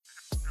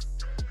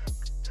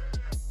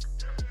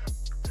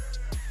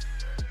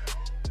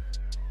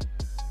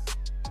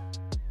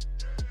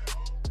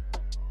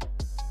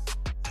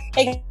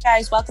Hey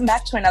guys, welcome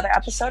back to another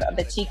episode of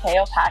the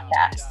TKO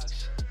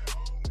podcast.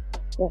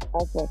 Yes,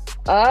 what's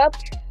up?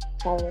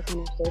 Follow us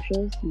on our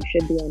socials. You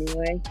should be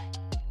anyway.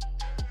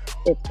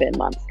 It's been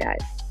months, guys.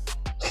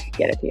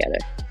 Get it together.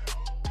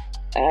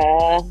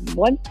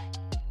 What?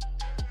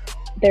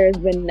 There's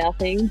been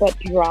nothing but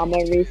drama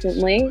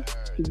recently.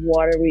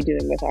 What are we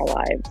doing with our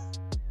lives?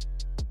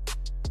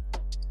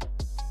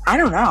 I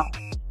don't know.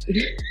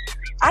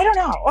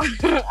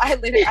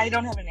 I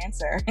don't have an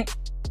answer.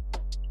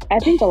 I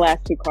think the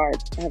last two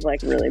cards have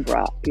really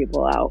brought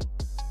people out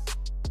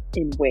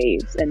in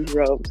waves and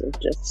droves of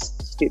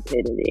just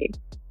stupidity.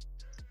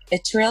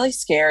 It's really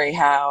scary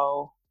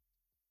how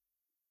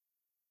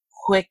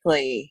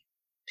quickly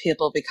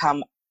people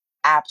become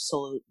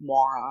absolute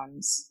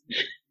morons.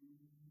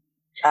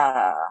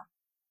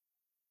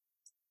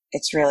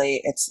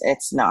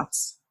 It's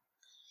nuts.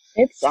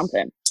 It's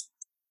something.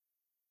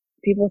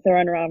 People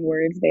throwing around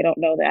words they don't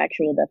know the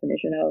actual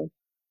definition of.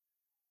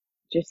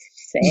 Just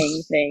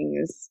saying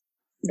things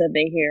that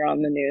they hear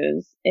on the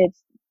news.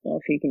 Well,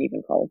 if you can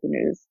even call it the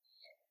news.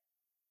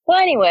 Well,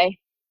 anyway,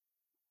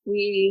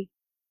 we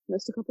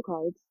missed a couple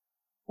cards.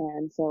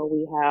 And so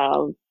we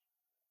have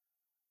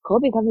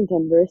Colby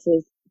Covington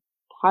versus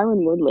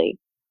Tyron Woodley.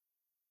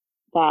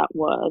 That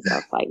was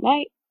a fight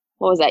night.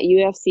 What was that?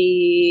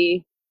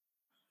 UFC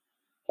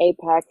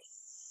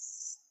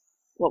Apex.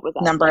 What was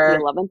that? Number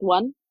the 11th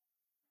one?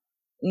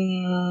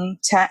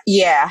 10,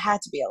 yeah, it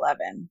had to be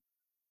 11.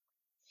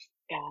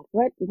 God,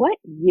 what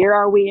year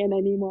are we in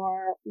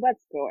anymore? What's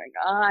going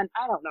on?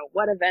 I don't know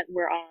what event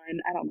we're on.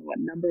 I don't know what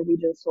number we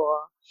just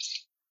saw.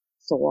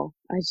 So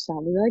I just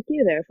sounded like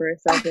you there for a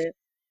second.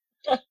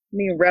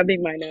 Me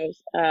rubbing my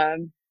nose. I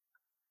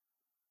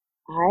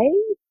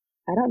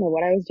don't know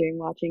what I was doing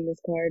watching this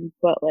card,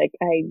 but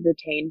I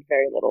retained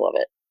very little of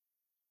it.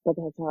 But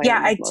that's how I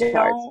am with most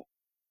cards.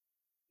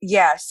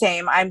 Yeah,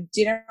 same. I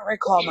didn't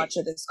recall much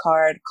of this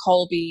card.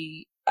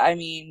 Colby, I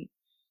mean,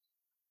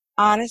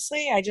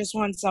 honestly, I just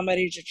want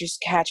somebody to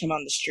just catch him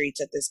on the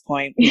streets at this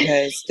point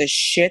because the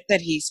shit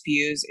that he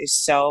spews is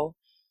so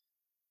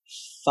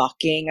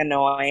fucking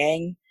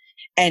annoying.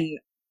 And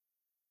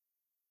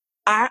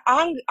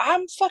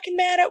I'm fucking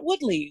mad at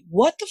Woodley.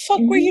 What the fuck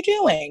were you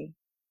doing?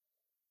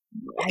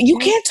 You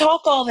can't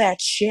talk all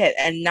that shit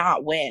and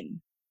not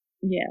win.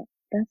 Yeah,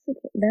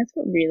 that's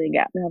what really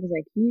got me. I was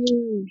like,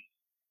 you.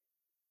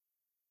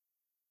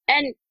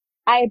 And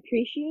I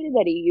appreciated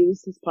that he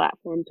used his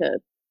platform to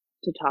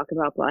talk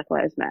about Black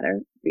Lives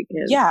Matter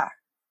because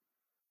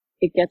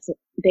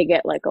they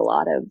get a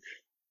lot of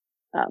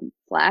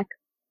flack.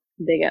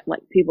 They get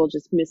people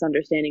just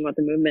misunderstanding what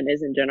the movement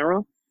is in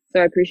general.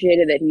 So I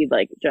appreciated that he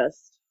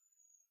just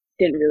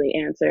didn't really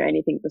answer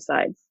anything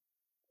besides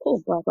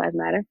Black Lives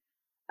Matter.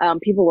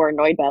 People were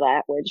annoyed by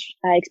that, which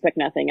I expect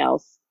nothing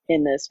else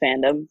in this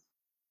fandom.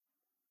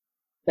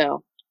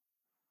 So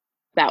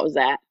that was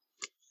that.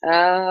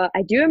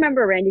 I do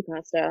remember Randy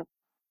Costa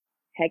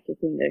head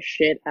kicking the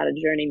shit out of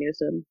Journey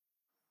Newsom.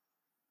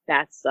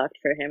 That sucked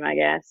for him, I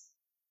guess.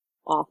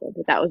 Awful,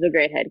 but that was a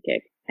great head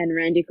kick. And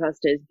Randy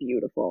Costa is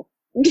beautiful.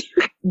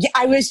 Yeah,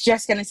 I was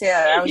just gonna say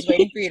that. I was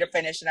waiting for you to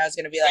finish, and I was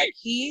gonna be like,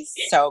 "He's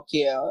so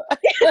cute,"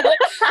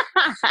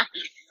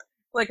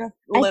 like a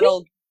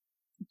little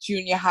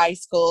junior high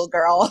school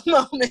girl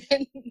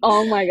moment.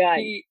 Oh my god,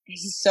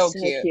 he's so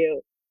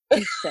cute.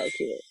 He's so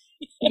cute.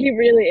 He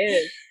really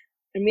is.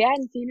 And we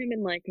hadn't seen him in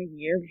a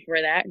year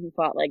before that. He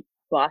fought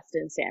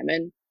Boston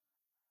Salmon.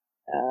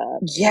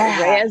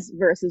 Reyes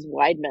versus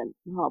Weidman.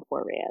 Oh,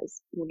 poor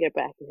Reyes. We'll get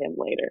back to him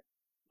later.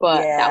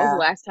 But that was the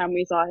last time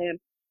we saw him.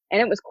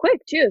 And it was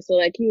quick, too. So,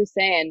 he was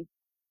saying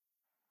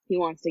he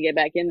wants to get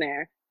back in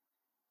there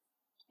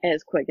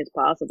as quick as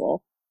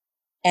possible.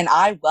 And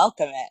I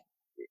welcome it.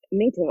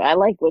 Me too. I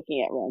like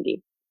looking at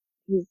Randy.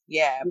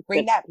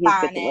 Bring that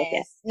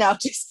fineness. No,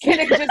 just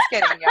kidding. Just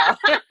kidding, y'all.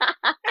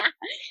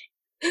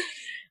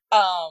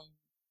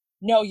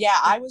 No, yeah,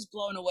 I was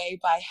blown away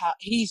by how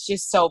he's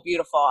just so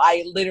beautiful.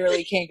 I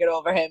literally can't get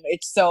over him.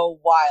 It's so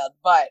wild.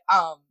 But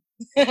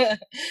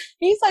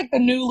he's like the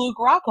new Luke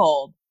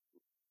Rockhold.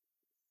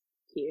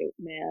 Cute,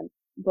 man.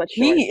 But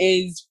short.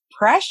 He is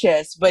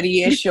precious, but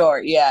he is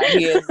short. Yeah,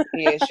 he is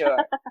short.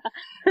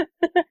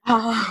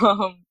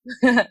 That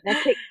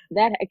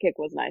head kick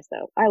was nice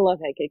though. I love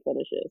head kick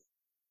finishes.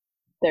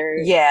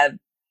 They're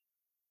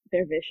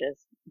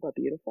vicious but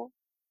beautiful.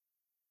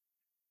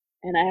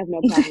 And I have no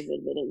problem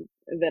admitting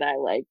that I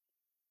like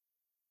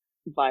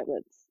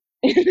violence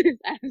in this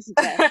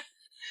aspect.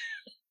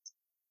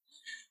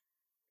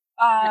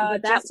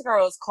 Jessica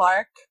Rose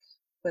Clark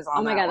was on.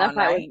 Oh my god,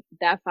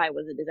 that fight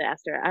was a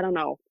disaster. I don't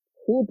know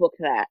who booked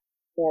that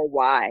or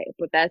why,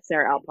 but that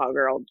Sarah Alpaugh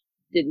girl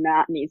did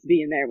not need to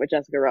be in there with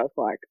Jessica Rose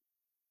Clark.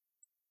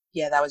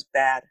 Yeah, that was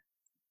bad.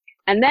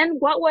 And then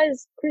what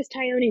was Chris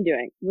Tognoni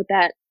doing with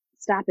that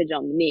stoppage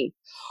on the knee?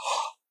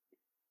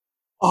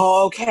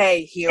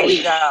 Okay, here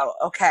we go.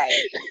 Okay.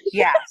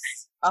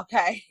 Yes.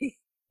 Okay.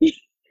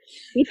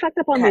 He fucked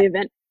up on the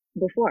event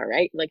before,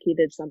 right? He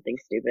did something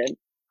stupid.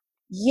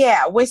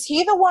 Yeah. Was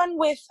he the one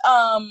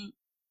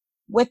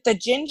with the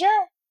ginger?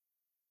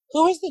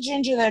 Who was the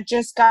ginger that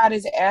just got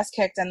his ass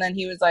kicked and then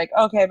he was like,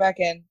 okay, back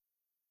in?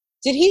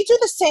 Did he do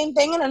the same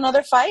thing in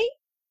another fight?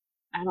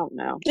 I don't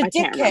know. The I dick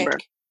can't kick, remember.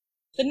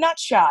 the nut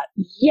shot.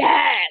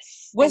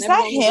 Yes! And Was that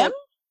everyone was him? like,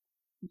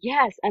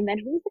 yes. And then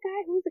who was the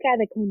guy? Who was the guy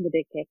that claimed the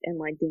dick kick and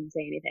like didn't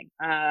say anything?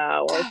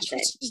 What was Gosh, his name?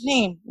 what's his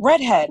name?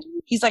 Redhead.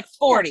 He's like Yeah.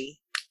 40.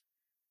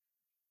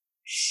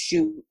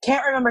 Shoot,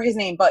 can't remember his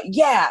name, but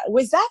yeah,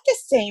 was that the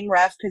same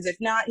ref? Because if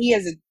not, he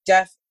has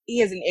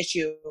an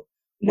issue with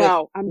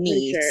No, I'm pretty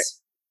knees. sure.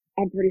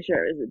 I'm pretty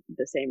sure it was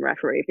the same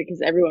referee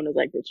because everyone was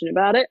like bitching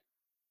about it.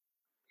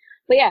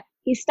 But yeah,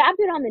 he stabbed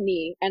it on the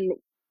knee, and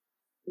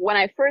when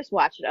I first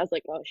watched it, I was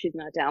like, oh, she's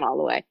not down all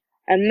the way.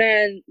 And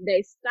then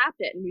they stopped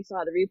it, and we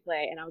saw the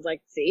replay, and I was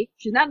like, see,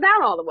 she's not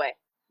down all the way.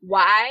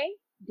 Why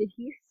did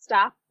he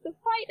stop the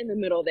fight in the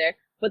middle there?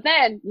 But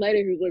then later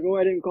he was like, oh,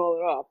 I didn't call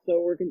it off,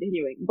 so we're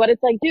continuing. But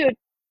it's like, dude,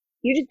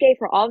 you just gave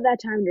her all of that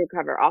time to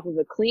recover off of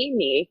a clean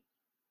knee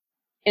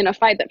in a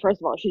fight that,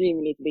 first of all, she didn't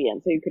even need to be in,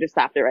 so you could have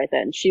stopped it right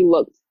then. She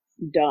looked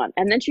done.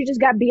 And then she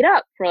just got beat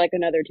up for like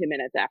another 2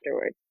 minutes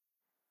afterwards.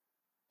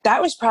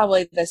 That was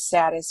probably the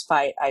saddest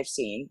fight I've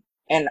seen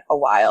in a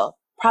while.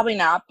 Probably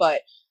not,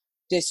 but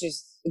this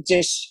is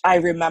just, I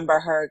remember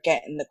her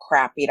getting the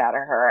crap beat out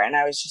of her, and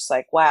I was just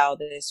like, wow,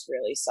 this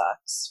really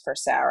sucks for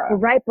Sarah. But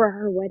right for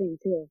her wedding,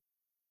 too.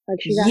 Like,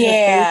 she got her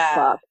face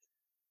fucked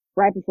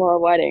right before her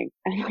wedding.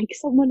 And like,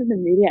 someone in the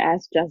media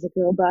asked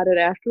Jessica about it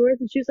afterwards,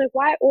 and she was like,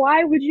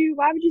 why would you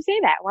say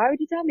that? Why would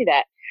you tell me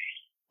that?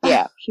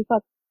 Yeah, she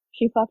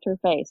fucked her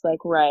face,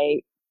 like,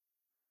 right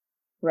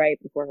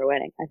before her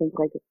wedding. I think,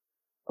 like,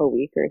 a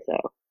week or so.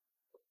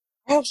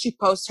 I hope she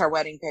posts her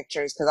wedding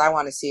pictures because I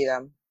want to see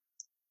them.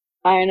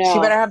 I know. She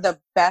better have the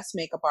best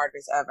makeup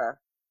artist ever.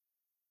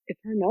 If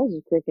her nose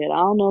is crooked, I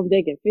don't know if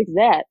they can fix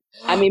that.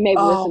 I mean,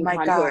 maybe with some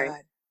contouring.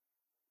 God.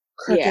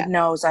 Crooked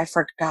nose, I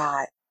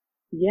forgot.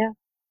 Yeah.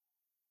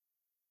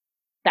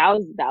 That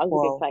was a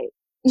good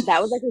fight.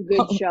 That was like a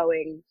good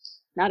showing.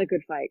 Not a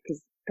good fight,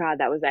 because God,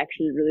 that was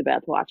actually really bad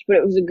to watch. But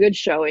it was a good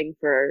showing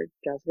for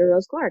Jessica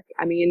Rose Clark.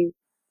 I mean,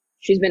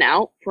 she's been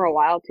out for a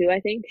while too, I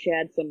think. She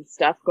had some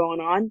stuff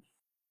going on.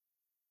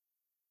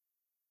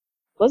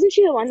 Wasn't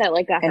she the one that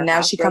like got her and now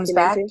house she comes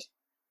back? into?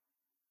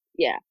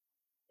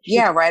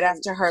 Yeah. Right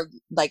after her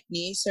like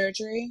knee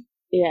surgery.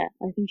 Yeah,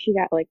 I think she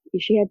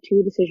had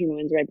 2 decision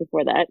wins right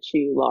before that.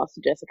 She lost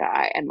to Jessica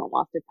Eye and then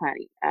lost to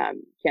Penny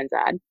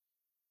Kenzad.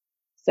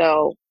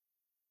 So,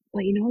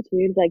 but you know what's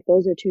weird? Like,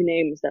 those are 2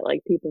 names that like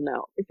people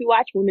know. If you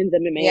watch women's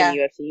MMA and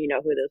UFC, you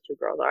know who those 2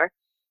 girls are.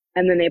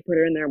 And then they put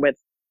her in there with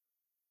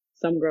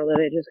some girl that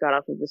they just got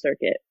off of the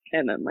circuit.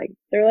 And then like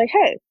they're like,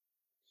 hey,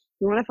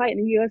 you want to fight in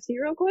the UFC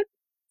real quick?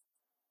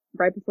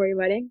 Right before your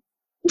wedding?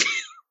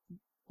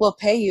 We'll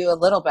pay you a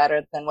little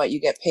better than what you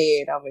get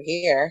paid over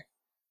here.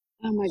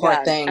 Oh my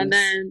God. And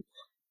then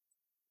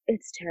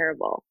it's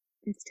terrible.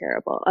 It's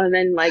terrible. And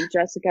then like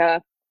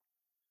Jessica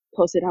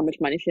posted how much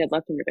money she had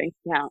left in her bank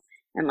account,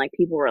 and like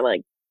people were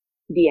like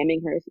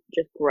DMing her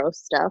just gross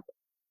stuff.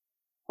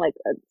 Like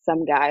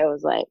some guy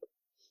was like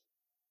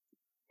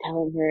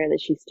telling her that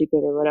she's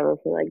stupid or whatever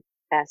for like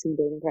asking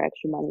dating for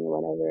extra money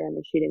or whatever, and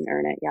that she didn't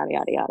earn it, yada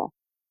yada yada.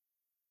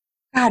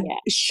 God,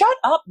 shut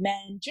up,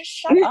 man. Just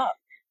shut up.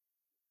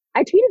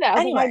 I tweeted that.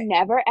 I was like, I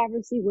never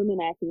ever see women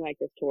acting like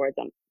this towards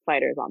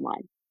fighters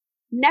online.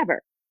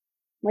 Never.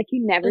 Like,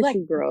 you never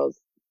see girls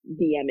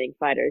DMing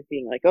fighters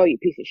being like, oh, you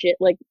piece of shit.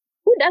 Like,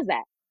 who does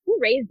that? Who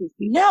raised these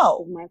people?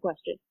 No. Is my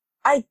question.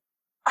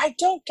 I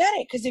don't get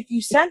it, because if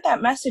you sent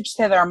that message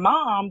to their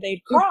mom,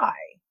 they'd cry.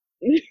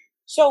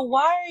 So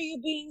why are you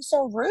being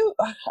so rude?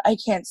 I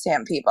can't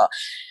stand people.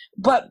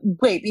 But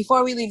wait,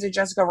 before we leave to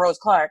Jessica Rose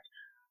Clark,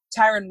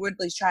 Tyron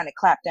Woodley's trying to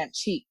clap them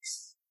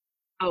cheeks.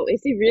 Oh,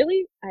 is he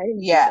really? I didn't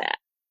see that.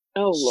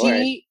 Oh,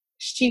 Lord.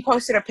 She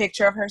posted a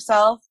picture of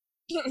herself.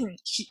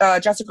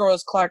 Jessica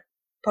Rose Clark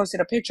posted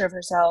a picture of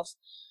herself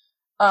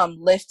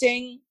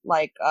lifting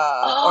like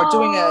or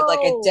doing a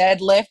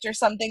deadlift or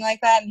something like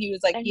that, and he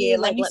was like, and yeah,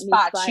 let me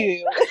spot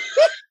you.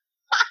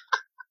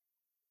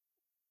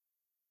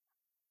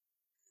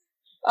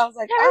 I was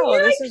like, oh,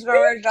 this is where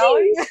we're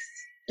going.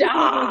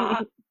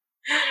 Stop.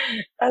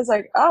 I was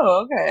like,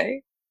 oh,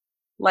 okay.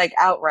 Like,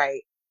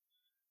 outright.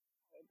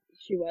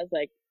 She was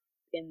like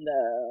in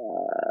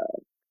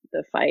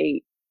the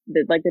fight,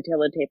 the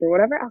tail of the tape or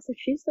whatever. I was like,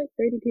 she's like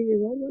 32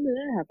 years old. When did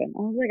that happen?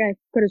 I was like, I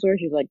could have sworn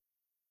she's like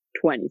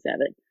 27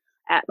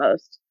 at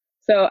most.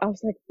 So I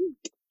was like,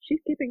 she's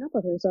keeping up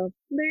with herself.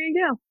 There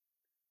you go.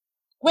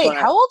 Wait,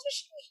 how old is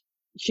she?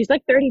 She's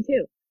like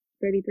 32.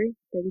 33?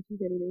 32,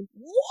 33.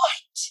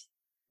 What?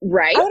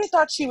 Right? I would have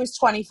thought she was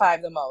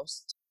 25 the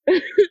most.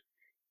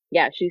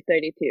 Yeah, she's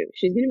 32.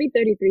 She's going to be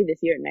 33 this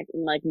year,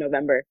 in like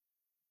November.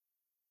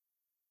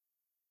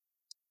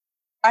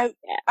 I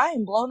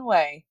am blown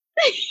away.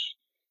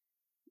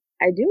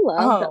 I do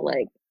love that,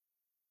 like,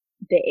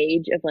 the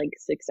age of like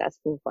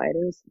successful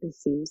fighters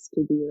seems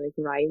to be like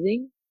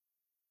rising.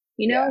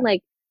 You know,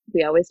 like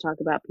we always talk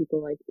about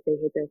people like they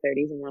hit their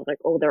 30s and we're like,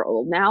 oh, they're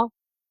old now.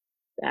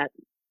 That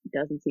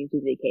doesn't seem to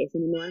be the case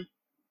anymore.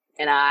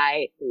 And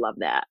I love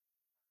that.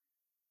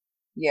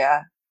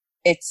 Yeah.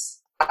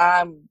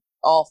 I'm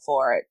all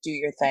for it. Do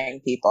your thing,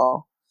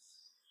 people.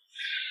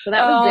 So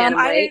that was I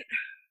Bantamweight. didn't,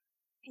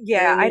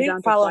 yeah, Then we I moved didn't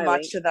on to follow flyweight.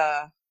 much of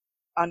the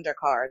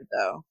undercard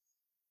though.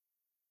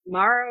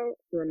 Mara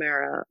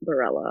Romero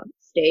Barella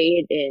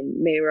stayed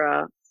in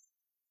Mayra.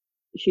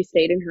 She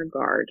stayed in her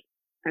guard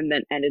and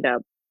then ended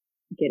up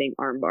getting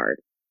armbarred.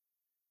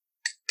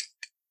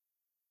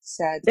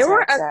 Sad, There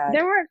were sad, sad.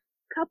 a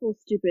couple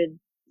stupid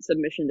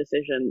submission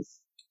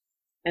decisions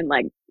and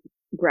like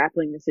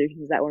grappling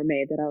decisions that were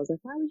made that I was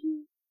like, why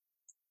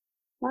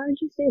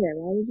would you stay there?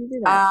 Why would you do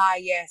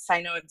that? Yes,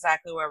 I know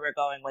exactly where we're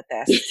going with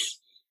this.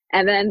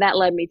 And then that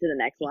led me to the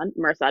next one.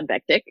 Mirsad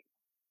Bektik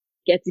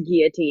gets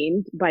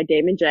guillotined by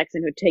Damon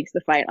Jackson, who takes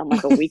the fight on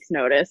like a week's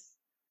notice.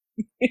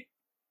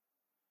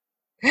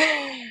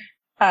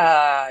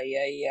 Yeah.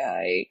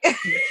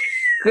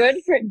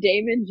 Good for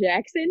Damon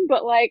Jackson,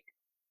 but like,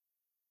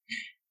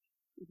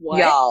 what?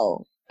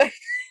 Y'all,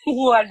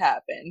 what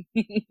happened?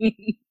 I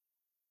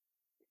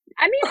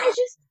mean,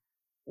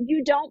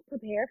 you don't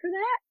prepare for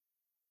that.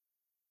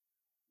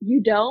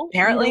 You don't?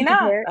 Apparently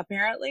not. Prepare.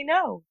 Apparently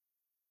no.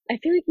 I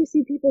feel like you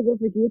see people go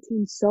for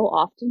guillotines so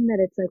often that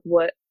it's like,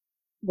 what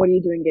are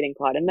you doing getting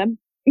caught in them?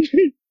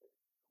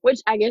 Which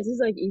I guess is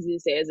like easy to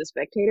say as a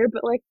spectator,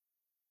 but like,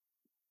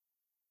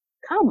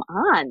 come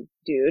on,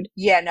 dude.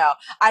 Yeah, no.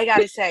 I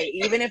gotta say,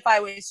 even if I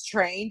was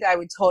trained, I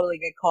would totally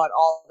get caught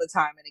all the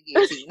time in a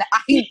guillotine.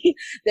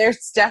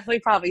 There's definitely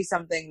probably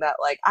something that,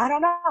 like, I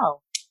don't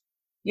know.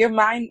 Your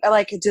mind,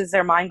 like, does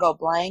their mind go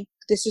blank?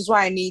 This is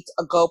why I need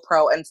a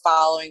GoPro and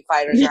following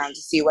fighters around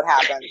to see what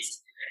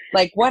happens.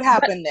 Like, what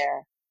happened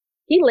there?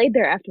 He laid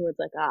there afterwards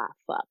like,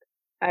 fuck.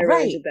 I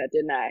really did that,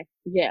 didn't I?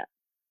 Yeah.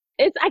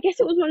 I guess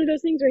it was one of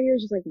those things where he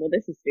was just like, well,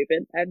 this is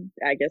stupid.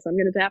 I guess I'm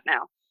gonna tap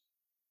now.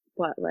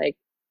 But like,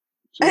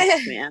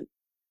 Jesus, man.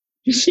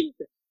 Jesus.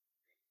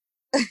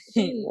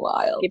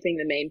 Wild. Skipping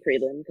the main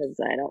prelim because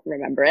I don't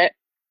remember it.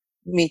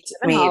 Me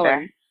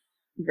either.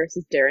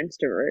 Versus Darren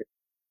Stewart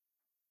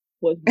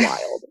was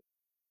wild.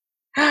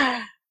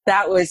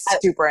 That was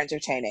super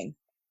entertaining.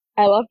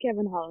 I love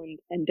Kevin Holland,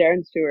 and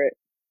Darren Stewart,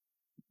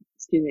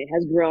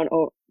 has grown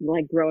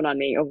on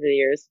me over the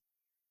years.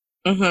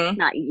 Mm-hmm.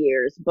 Not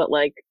years, but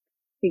like,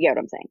 you get what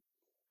I'm saying.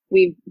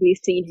 We've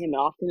seen him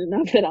often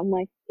enough that I'm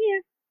like,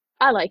 yeah,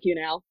 I like you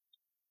now.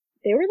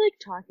 They were like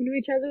talking to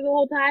each other the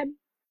whole time,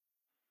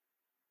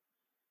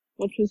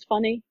 which was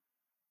funny.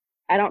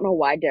 I don't know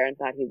why Darren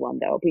thought he won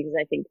though, because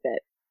I think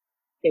that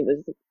it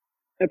was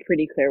a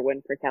pretty clear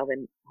win for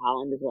Kevin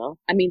Holland as well.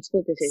 I mean,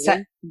 split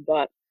decision,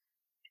 but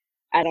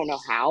I don't know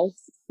how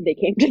they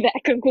came to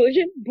that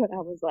conclusion. But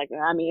I was like,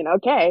 I mean,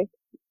 okay,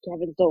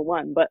 Kevin still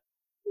won, but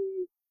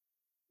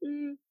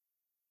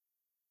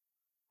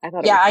I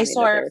thought. Yeah, I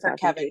saw it for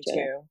Kevin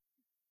too.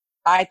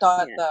 I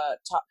thought the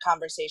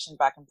conversations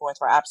back and forth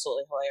were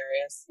absolutely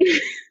hilarious.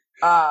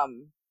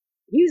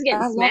 He was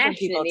getting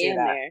smashed in the end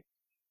there.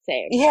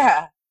 Same.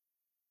 Yeah.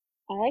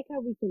 I like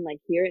how we can like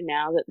hear it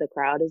now that the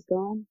crowd is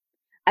gone.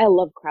 I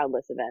love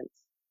crowdless events.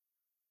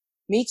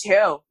 Me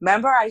too.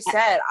 Remember I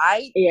said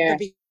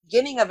the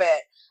beginning of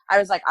it, I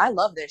was like, I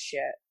love this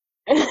shit.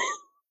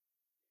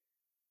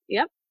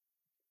 Yep.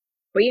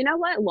 But you know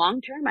what? Long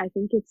term, I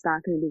think it's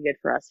not going to be good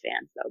for us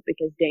fans though,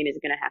 because Dana's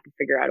going to have to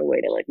figure out a way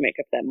to like make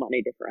up that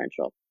money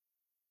differential.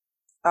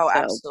 Oh, so.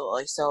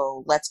 Absolutely.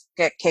 So let's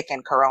get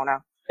kicking,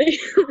 Corona.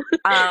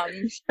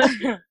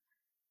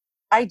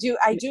 I do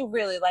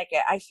really like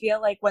it. I feel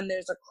like when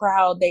there's a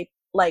crowd, they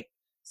like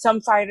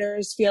some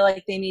fighters feel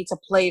like they need to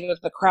play to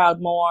the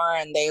crowd more,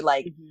 and they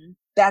like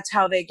that's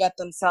how they get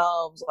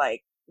themselves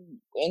like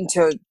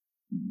into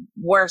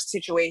worse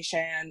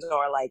situations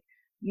or like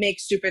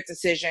make stupid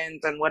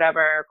decisions and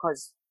whatever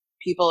because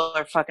people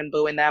are fucking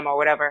booing them or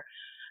whatever.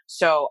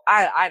 So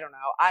I don't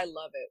know. I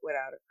love it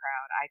without a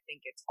crowd. I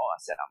think it's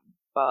awesome.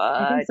 But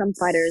I think some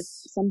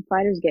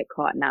fighters get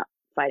caught not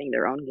fighting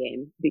their own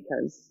game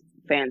because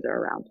fans are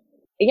around.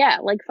 Yeah,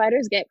 like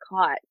fighters get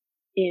caught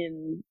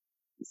in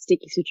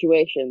sticky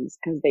situations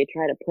because they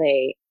try to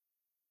play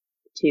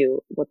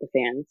to what the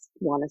fans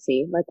want to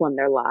see. Like when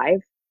they're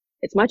live,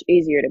 it's much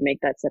easier to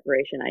make that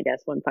separation, I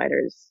guess, when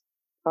fighters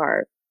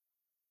are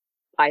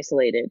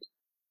isolated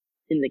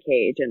in the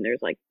cage and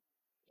there's like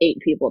 8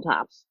 people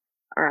tops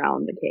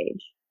around the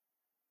cage.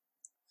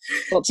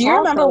 But do you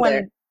remember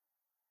when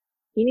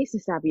he needs to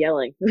stop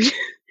yelling?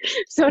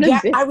 So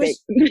does Bisping.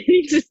 He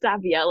needs to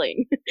stop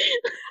yelling.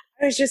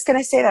 I was just going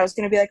to say that. I was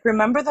going to be like,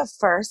 remember the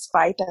first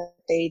fight that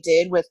they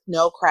did with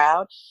no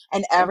crowd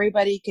and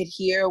everybody could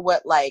hear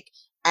what like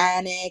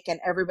Anik and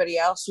everybody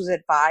else was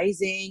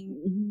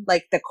advising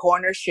like the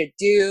corner should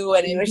do.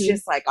 And it was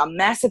just like a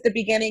mess at the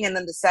beginning. And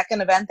then the second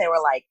event, they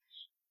were like,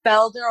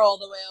 Felder all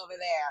the way over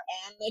there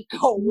and they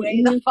go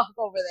way the fuck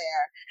over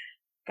there.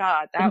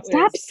 God,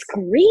 Stop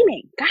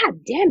screaming.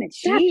 God damn it.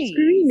 Stop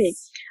screaming.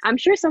 I'm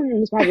sure someone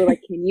was probably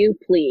like, can you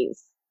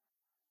please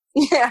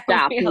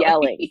stop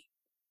yelling?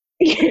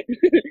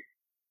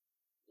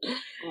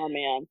 Oh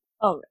man.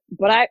 Oh,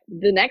 but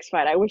the next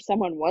fight, I wish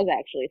someone was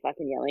actually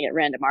fucking yelling at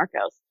Randa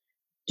Marcos.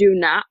 Do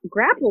not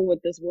grapple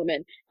with this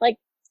woman. Like,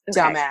 Okay.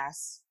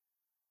 Dumbass.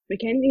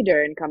 Mackenzie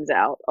Dern comes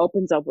out,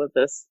 opens up with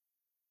this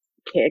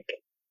kick,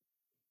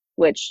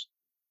 which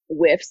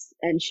whiffs,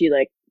 and she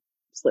like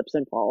slips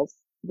and falls,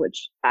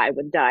 which I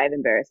would die of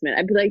embarrassment.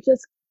 I'd be like,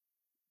 just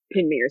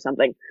pin me or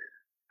something.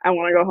 I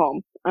want to go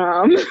home.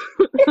 I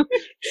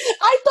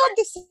thought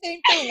the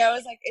same thing. I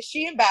was like, is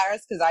she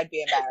embarrassed? Because I'd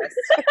be embarrassed.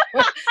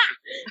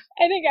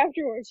 I think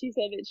afterwards she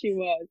said that she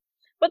was.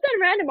 But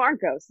then Randa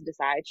Marcos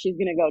decides she's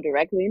going to go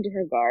directly into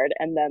her guard,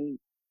 and then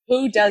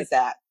who does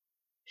that?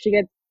 She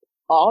gets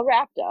all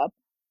wrapped up.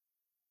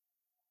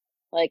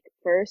 Like,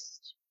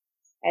 first,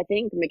 I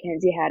think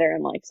Mackenzie had her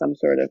in like some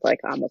sort of like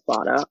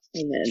omoplata,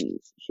 and then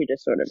she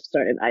just sort of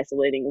started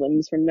isolating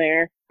limbs from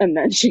there, and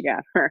then she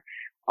got her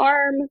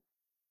arm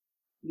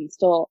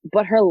still,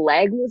 but her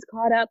leg was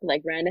caught up.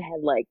 Like Randa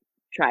had like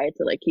tried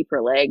to like keep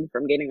her leg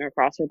from getting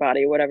across her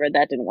body or whatever.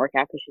 That didn't work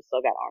out because she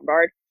still got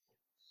armbarred.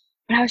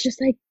 But I was just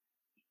like,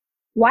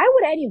 why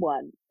would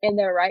anyone in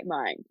their right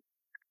mind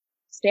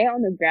stay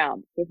on the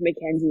ground with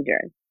Mackenzie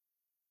Dern?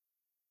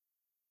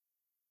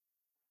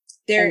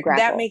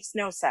 That makes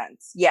no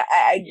sense. Yeah,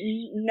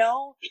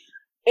 no.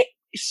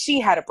 She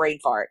had a brain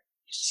fart.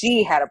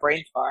 We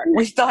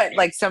thought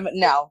like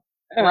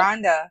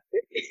Rhonda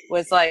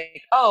was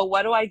like, oh,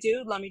 what do I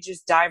do? Let me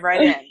just dive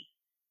right in.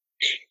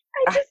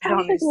 I don't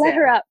understand. Let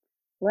her up.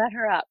 Let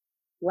her up.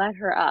 Let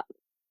her up.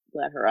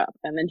 Let her up.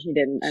 And then she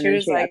didn't. And then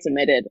she got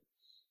submitted.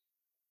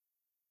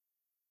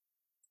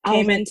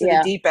 Came into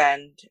the deep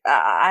end.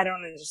 I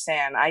don't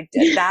understand.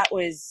 That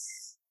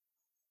was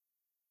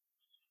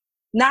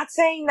not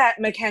saying that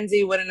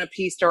Mackenzie wouldn't have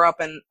pieced her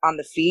up on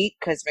the feet,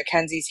 because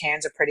Mackenzie's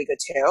hands are pretty good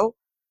too.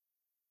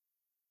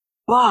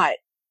 But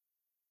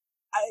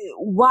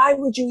why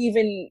would you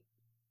even?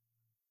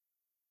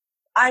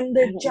 I'm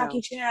the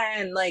Jackie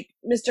Chan, like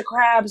Mr.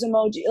 Krabs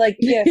emoji, like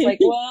gif, like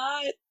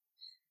what?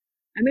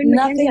 I mean,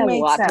 Mackenzie has a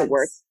lot to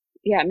work.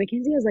 Yeah,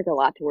 Mackenzie has like a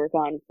lot to work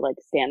on, like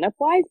stand-up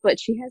wise, but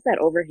she has that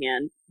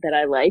overhand that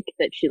I like,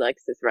 that she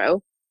likes to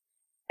throw,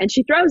 and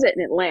she throws it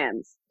and it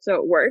lands, so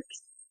it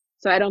works.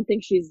 So I don't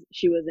think she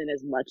was in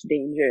as much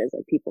danger as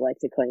like people like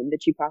to claim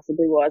that she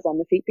possibly was on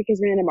the feet,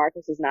 because Randa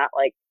Marcos is not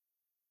like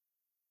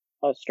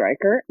a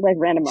striker. Like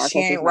Randa Marcos, she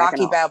ain't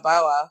Rocky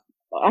Balboa.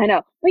 I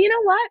know, but you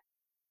know what?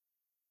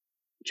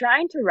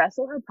 Trying to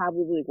wrestle her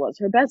probably was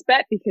her best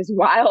bet, because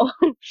while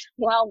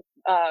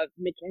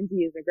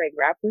Mackenzie is a great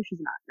grappler,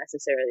 she's not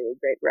necessarily a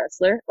great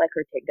wrestler. Like,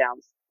 her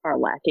takedowns are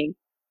lacking.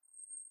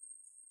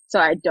 So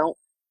I don't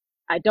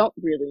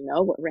really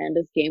know what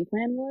Randa's game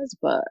plan was,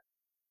 but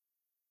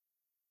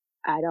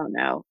I don't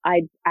know.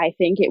 I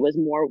think it was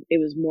more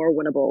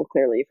winnable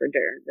clearly for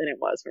Dern than it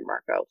was for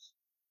Marcos.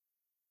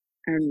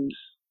 And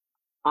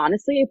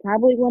honestly, it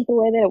probably went the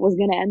way that it was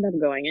going to end up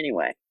going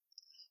anyway.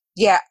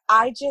 Yeah,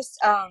 I just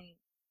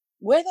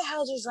where the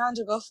hell does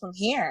Randa go from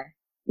here?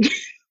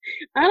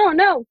 I don't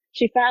know.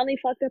 She finally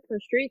fucked up her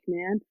streak,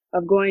 man,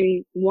 of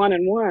going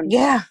 1-1.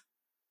 Yeah.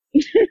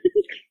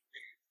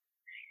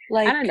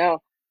 Like, I don't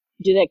know.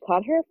 Do they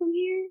cut her from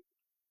here?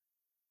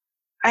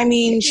 I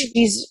mean,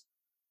 she's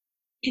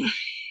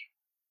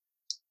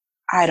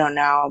I don't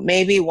know.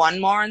 Maybe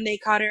one more and they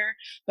cut her,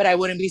 but I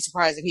wouldn't be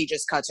surprised if he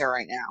just cuts her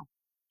right now.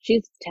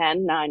 She's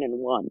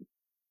 10-9-1.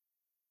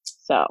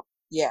 So.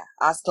 Yeah.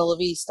 Hasta la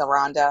vista,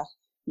 Randa.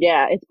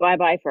 Yeah, it's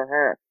bye-bye for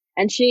her.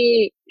 And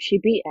she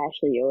beat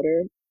Ashley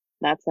Yoder.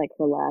 That's like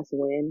her last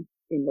win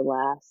in the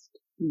last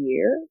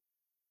year.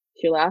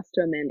 She lost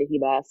to Amanda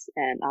Ribas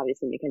and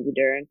obviously Mackenzie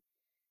Dern.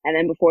 And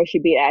then before she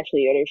beat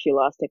Ashley Yoder, she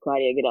lost to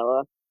Claudia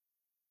Gadelha.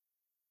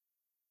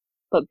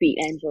 But beat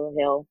Angela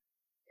Hill.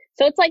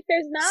 So it's like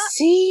there's not.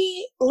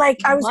 See, like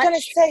I was going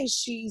to say,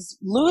 she's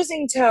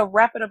losing to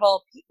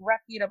reputable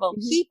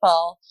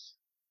people,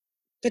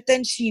 but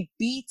then she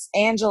beats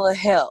Angela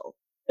Hill.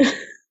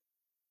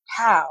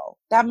 How?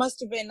 That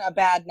must have been a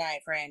bad night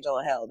for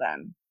Angela Hill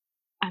then.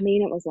 I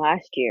mean, it was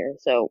last year,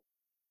 so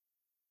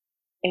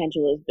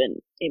Angela's been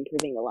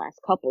improving the last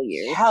couple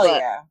years. Hell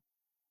yeah.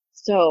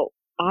 So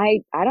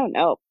I don't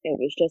know. It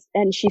was just,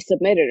 and she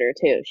submitted her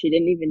too. She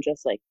didn't even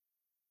just like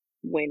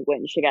win.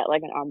 She got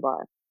like an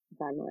armbar,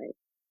 if I'm like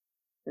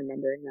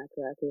remembering that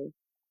correctly.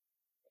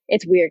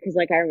 It's weird because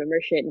like I remember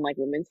shit in like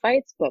women's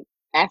fights, but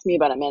ask me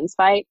about a men's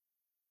fight.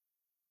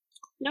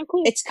 No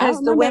clue. It's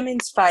because the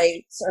women's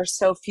fights are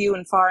so few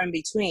and far in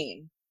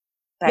between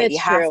that you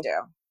have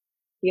to.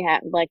 Yeah,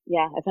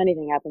 if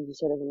anything happens, you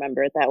sort of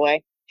remember it that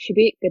way. She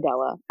beat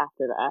Gadelha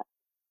after that.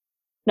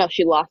 No,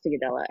 she lost to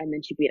Gadelha, and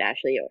then she beat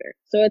Ashley Yoder.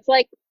 So it's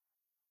like...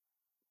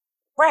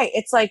 Right,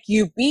 it's like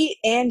you beat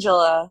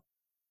Angela,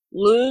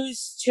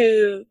 lose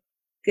to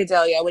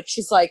Gadelha, which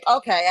is like,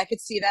 okay, I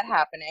could see that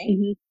happening.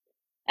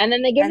 Mm-hmm. And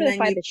then they give her the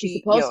fight that she's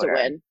supposed to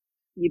win.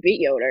 You beat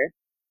Yoder,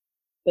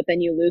 but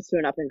then you lose to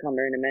an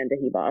up-and-comer in Amanda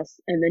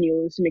Ribas, and then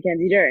you lose to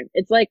Mackenzie Dern.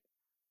 It's like,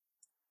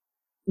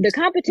 the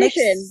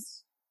competition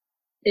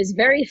is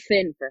very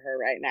thin for her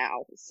right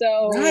now.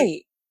 So...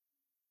 Right.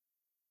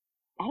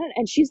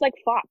 And she's like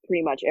fought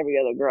pretty much every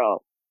other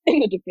girl in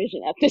the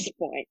division at this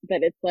point. But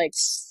it's like,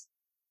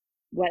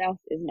 what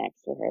else is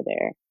next for her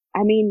there?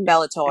 I mean,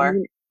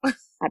 Bellator.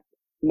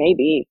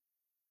 Maybe.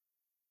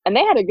 And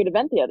they had a good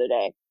event the other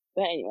day.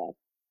 But anyway.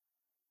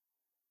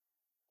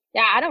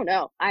 Yeah, I don't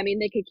know. I mean,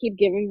 they could keep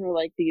giving her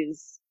like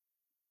these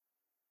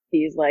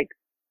like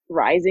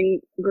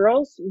rising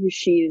girls who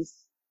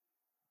she's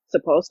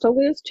supposed to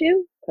lose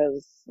to,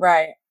 because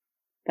right,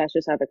 that's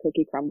just how the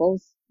cookie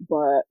crumbles.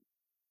 But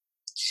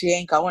she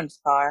ain't going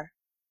far.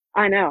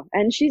 I know,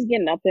 and she's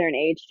getting up there in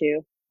age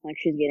too. Like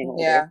she's getting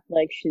older. Yeah.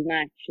 Like she's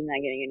not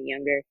getting any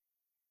younger.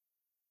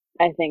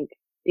 I think,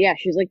 yeah,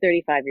 she's like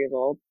 35 years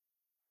old,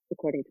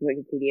 according to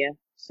Wikipedia.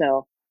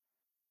 So,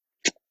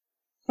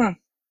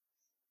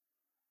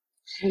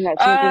 and that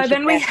championship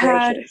then we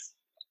had, aspirations.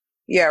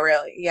 yeah,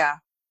 really, yeah.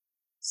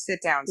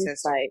 Sit down, This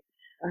sister. fight,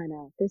 I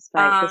know. This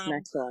fight, this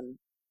next one,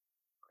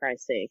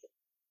 Christ's sake,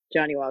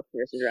 Johnny Walker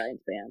versus Ryan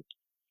Spann.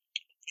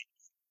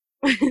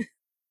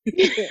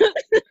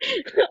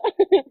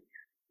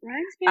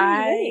 Ryan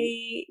Spann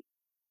winning.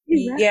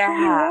 He racked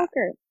Johnny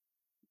Walker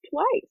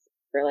twice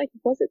for like,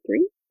 was it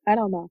 3? I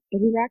don't know, but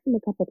he racked him a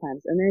couple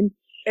times, and then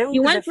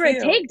he went for a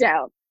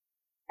takedown,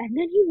 and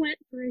then he went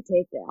for a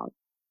takedown,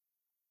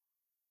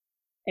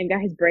 and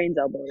got his brains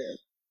elbowed in.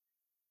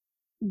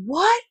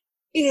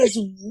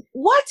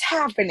 What's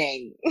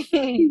happening?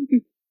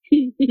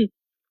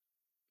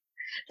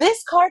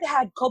 This card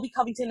had Colby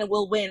Covington and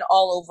Will Win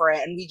all over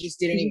it, and we just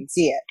didn't even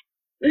see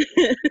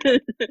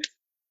it.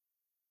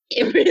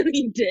 It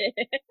really did.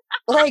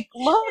 Like,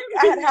 look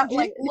at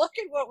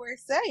what we're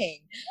saying.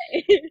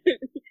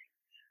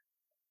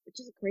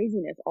 Just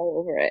craziness all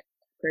over it.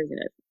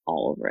 Craziness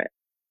all over it.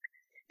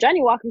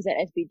 Johnny Walker's at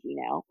SBG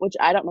now, which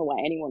I don't know why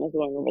anyone is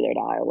going over there to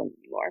Ireland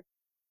anymore.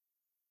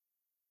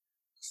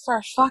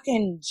 For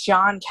fucking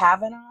John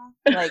Kavanagh?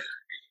 Like,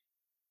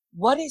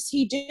 what is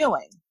he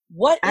doing?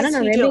 What is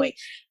he doing?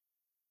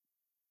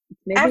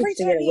 Maybe it's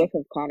to get a whiff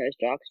of Connor's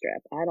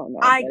jockstrap. I don't know.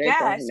 I guess,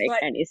 it doesn't make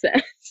any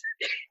sense.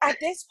 At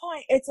this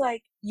point, it's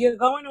like, you're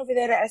going over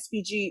there to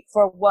SBG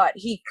for what?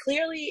 He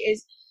clearly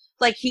is,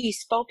 like, he's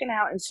spoken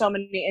out in so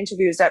many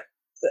interviews that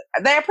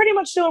they're pretty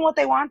much doing what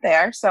they want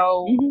there.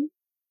 So,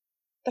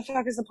 the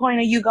fuck is the point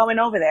of you going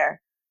over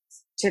there?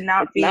 To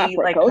not be,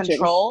 like, coaching.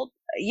 Controlled?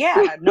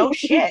 Yeah, no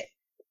shit.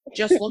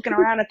 Just looking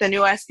around at the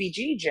new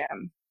SBG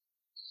gym.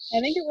 I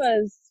think it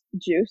was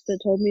Juice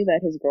that told me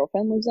that his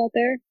girlfriend lives out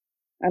there.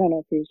 I don't know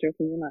if he was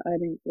joking or not. I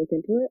didn't look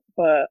into it,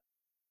 but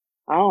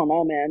I don't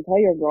know, man. Tell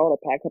your girl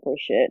to pack up her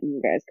shit and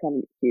you guys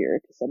come here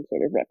to some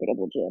sort of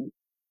reputable gym.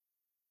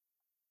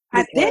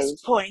 At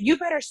this point, you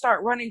better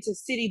start running to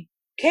city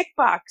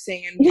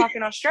kickboxing and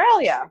fucking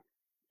Australia.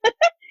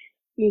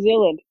 New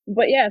Zealand.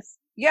 But yes.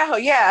 Yeah.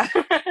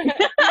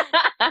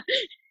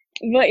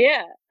 But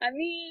yeah, I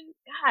mean,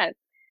 God.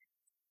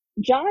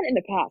 John in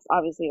the past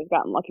obviously has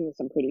gotten lucky with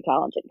some pretty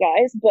talented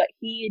guys, but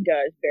he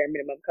does bare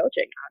minimum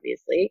coaching,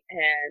 obviously,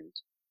 and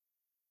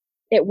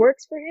it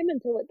works for him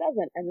until it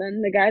doesn't. And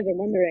then the guys are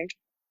wondering,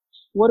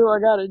 what do I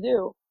gotta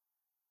do?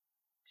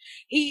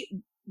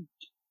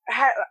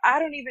 I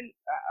don't even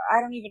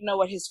know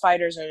what his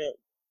fighters are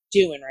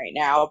doing right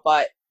now,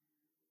 but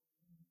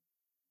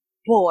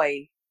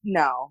boy,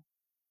 no.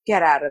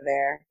 Get out of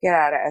there. Get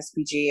out of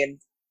SBG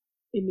and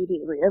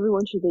immediately.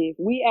 Everyone should leave.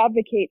 We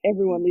advocate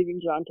everyone leaving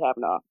John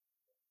Kavanagh.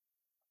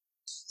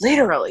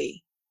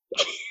 Literally.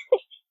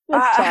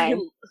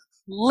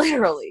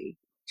 Literally.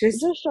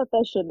 Just shut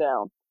that shit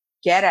down.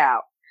 Get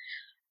out.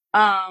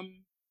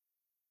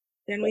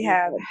 Then we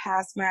have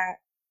Hazmat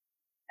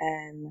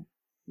and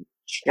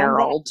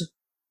Gerald.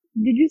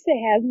 Did you say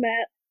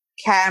Hazmat?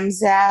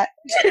 Kamzat.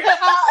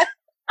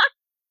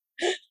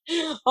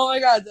 Oh my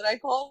god, did I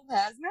call him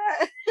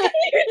Hazmat? You did.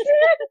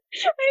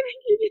 I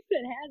think you just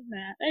said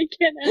Hazmat. I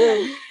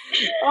cannot.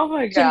 Oh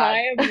my god.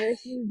 Jemaya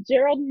versus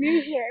Gerald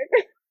Music.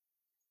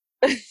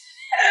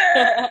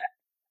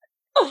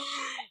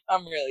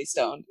 I'm really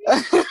stoned.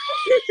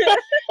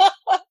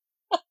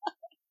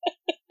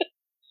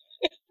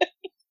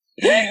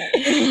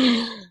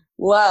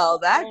 Well,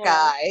 that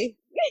guy.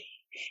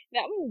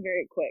 That was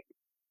very quick.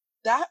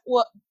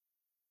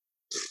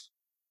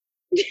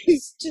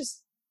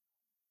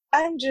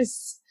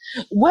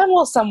 When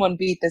will someone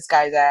beat this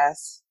guy's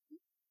ass?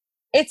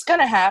 It's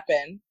gonna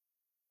happen.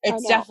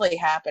 It's definitely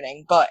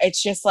happening, but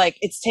it's just like,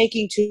 it's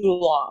taking too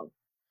long.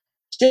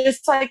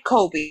 Just like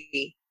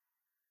Kobe.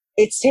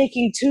 It's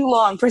taking too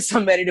long for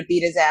somebody to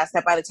beat his ass,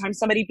 that by the time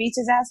somebody beats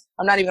his ass,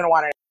 I'm not even gonna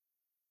want it.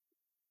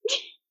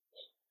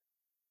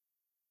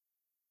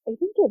 I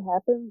think it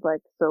happened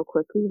like so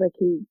quickly. Like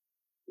he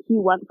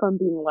went from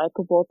being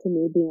likable to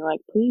me being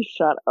like, please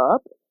shut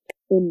up,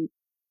 in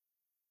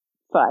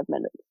 5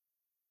 minutes.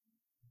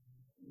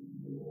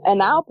 And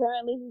now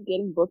apparently he's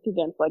getting booked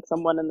against like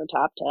someone in the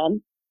top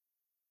 10.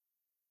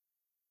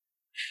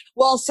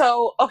 Well,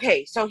 so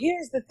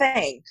here's the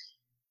thing.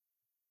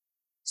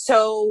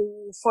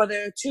 So for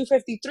the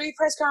 253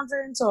 press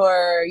conference,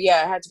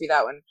 it had to be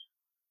that one.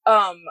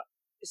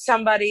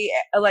 Somebody,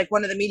 like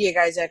one of the media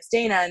guys asked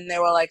Dana, and they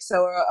were like,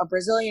 so a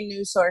Brazilian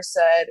news source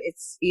said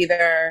it's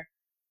either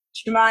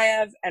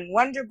Chimaev and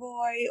Wonder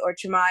Boy or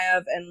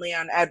Chimaev and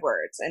Leon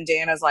Edwards. And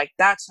Dana's like,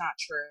 that's not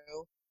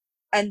true.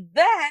 And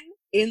then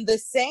in the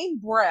same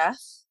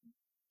breath,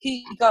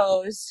 he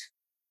goes,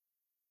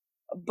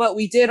 but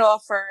we did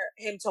offer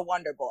him to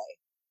Wonder Boy.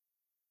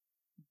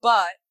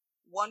 But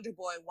Wonder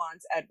Boy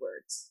wants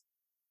Edwards.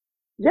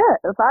 Yeah,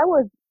 if I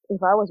was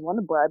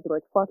Wonder Boy, I'd be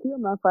like, fuck you,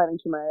 I'm not fighting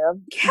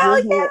Chimaev. Hell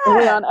Give me yeah!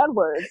 Leon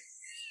Edwards.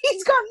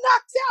 He's got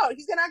knocked out.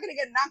 He's not going to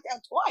get knocked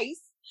out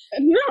twice.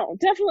 No,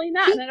 definitely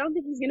not. And I don't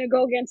think he's going to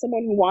go against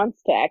someone who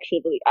wants to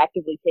actually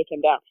actively take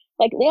him down.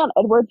 Like, Leon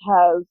Edwards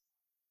has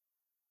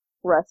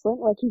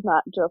wrestling. Like, he's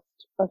not just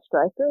a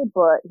striker,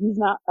 but he's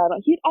not, I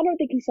don't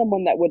think he's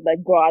someone that would,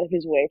 like, go out of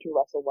his way to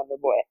wrestle Wonder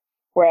Boy.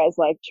 Whereas,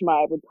 like,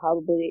 Chimaev would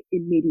probably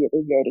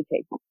immediately go to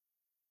take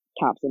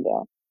Thompson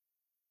down.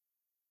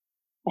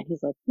 And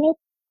he's like, nope,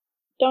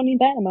 don't need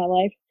that in my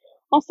life.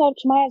 Also,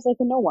 Chimaev's like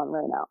a no one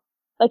right now.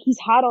 Like, he's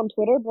hot on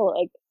Twitter, but,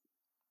 like,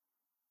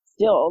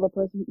 still,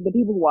 the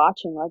people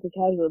watching, like, a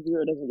casual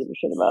viewer doesn't give a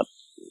shit about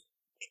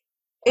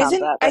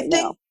combat right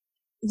now.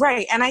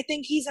 Right, and I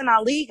think he's an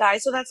Ali guy,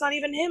 so that's not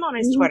even him on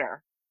his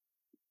Twitter.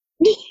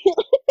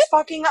 It's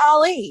fucking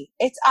Ali.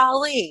 It's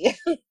Ali.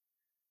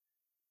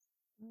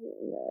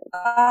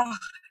 Oh,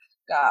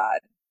 God.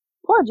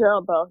 Poor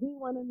Gerald, though. He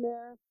went in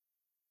there.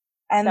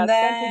 And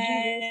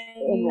then...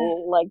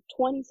 in, like,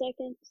 20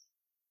 seconds.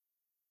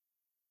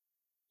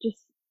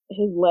 Just,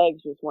 his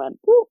legs just went,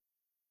 whoop.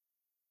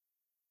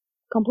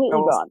 Completely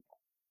gone.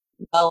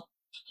 Well,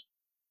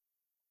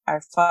 I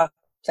fucked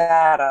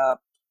that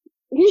up.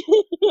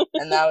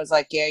 And that was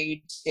like, yeah,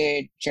 you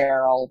did,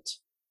 Gerald.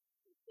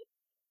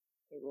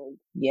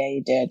 Yeah,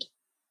 you did.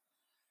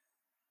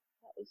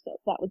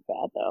 That was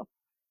bad, though.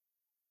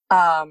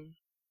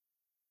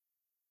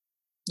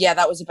 Yeah,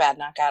 that was a bad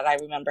knockout. I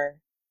remember.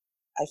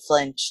 I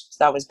flinched.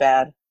 That was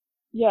bad.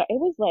 Yeah, it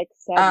was like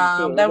sad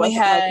too. Then we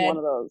had like one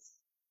of those.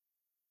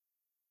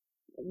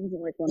 It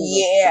wasn't like one of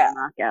those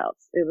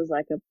knockouts. It was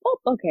like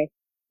okay,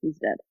 he's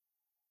dead.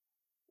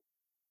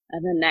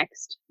 And then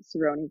next,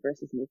 Cerrone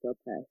versus Nico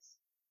Price.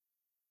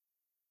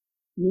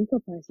 Nico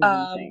Price is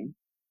insane.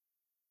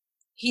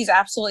 He's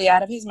absolutely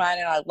out of his mind,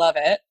 and I love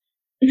it.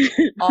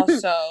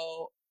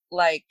 Also,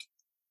 like,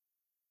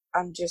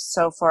 I'm just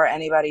so for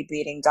anybody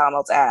beating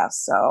Donald's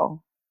ass,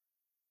 so.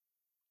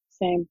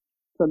 Same.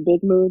 It's a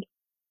big mood.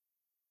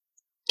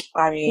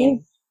 I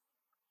mean.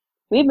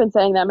 We've been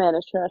saying that man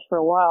is trash for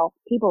a while.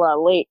 People are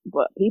late,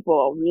 but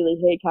people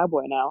really hate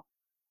Cowboy now.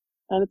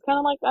 And it's kind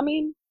of like, I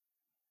mean,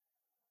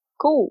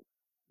 cool.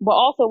 But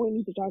also we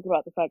need to talk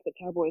about the fact that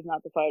Cowboy is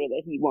not the fighter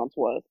that he once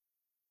was.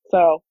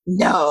 So.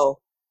 No.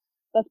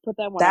 Let's put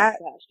that one out to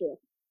pasture.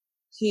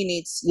 He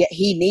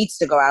needs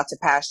to go out to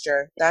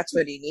pasture. That's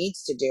what he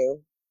needs to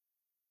do.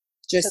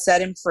 Just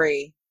set him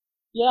free.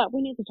 Yeah,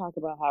 we need to talk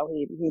about how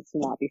he needs to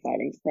not be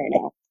fighting right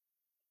now.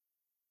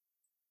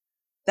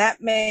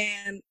 That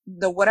man,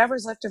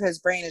 whatever's left of his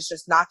brain is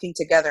just knocking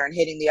together and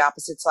hitting the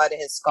opposite side of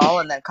his skull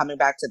and then coming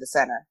back to the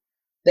center.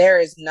 There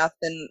is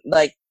nothing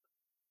like.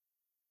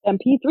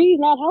 MP3 is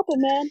not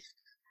helping, man.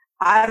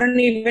 I don't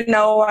even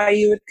know why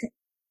you would.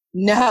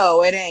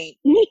 No, it ain't.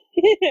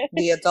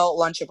 The adult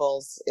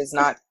Lunchables is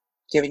not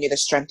giving you the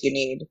strength you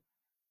need.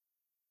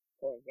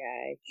 Poor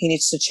guy. He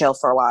needs to chill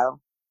for a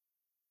while.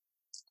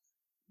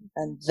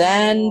 And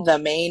then the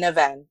main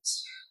event.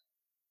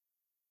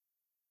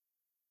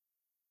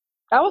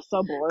 That was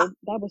so boring.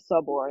 That was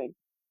so boring.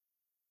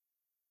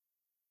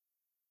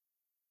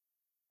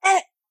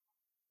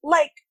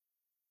 Like,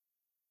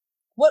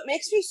 what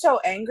makes me so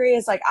angry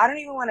is, like, I don't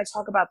even want to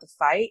talk about the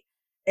fight.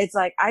 It's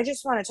like, I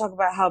just want to talk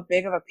about how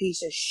big of a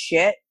piece of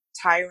shit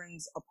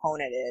Tyron's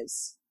opponent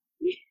is.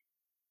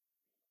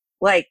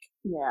 Like,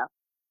 yeah.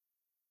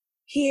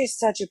 He is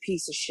such a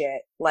piece of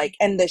shit. Like,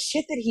 and the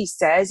shit that he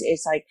says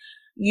is like,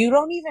 you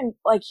don't even,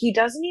 like, he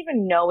doesn't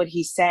even know what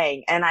he's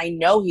saying. And I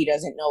know he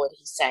doesn't know what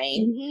he's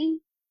saying. Mm-hmm.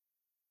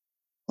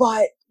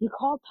 But. You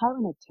called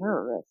Tyron a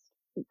terrorist.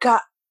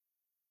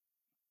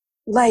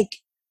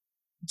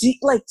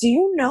 Do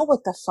you know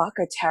what the fuck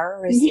a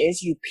terrorist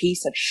is, you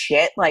piece of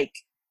shit? Like,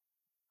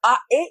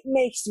 it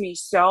makes me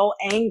so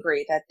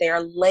angry that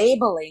they're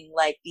labeling,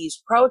 like,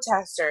 these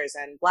protesters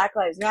and Black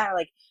Lives Matter,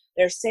 like,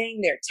 they're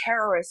saying they're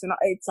terrorists, and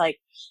it's, like,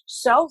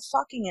 so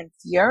fucking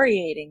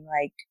infuriating.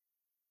 Like,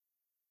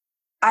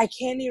 I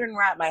can't even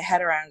wrap my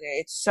head around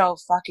it. It's so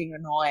fucking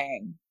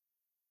annoying.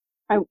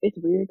 It's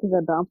weird because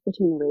I bounce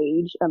between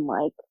rage and,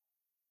 like,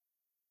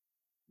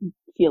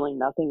 feeling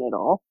nothing at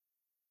all.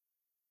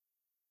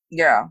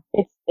 Yeah.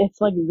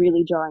 It's like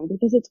really jarring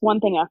because it's one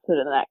thing after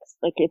the next.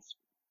 Like, it's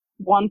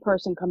one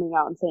person coming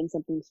out and saying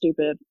something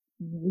stupid,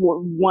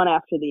 one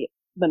after the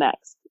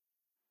next.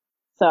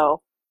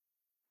 So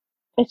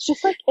it's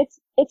just like it's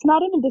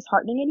not even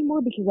disheartening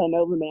anymore because I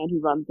know the man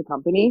who runs the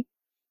company,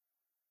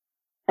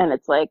 and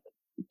it's like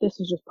this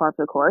is just par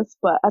for the course.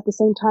 But at the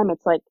same time,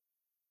 it's like,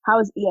 how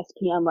is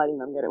ESPN letting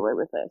them get away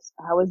with this?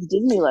 How is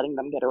Disney letting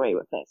them get away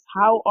with this?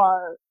 How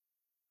are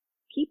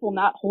people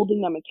not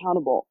holding them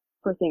accountable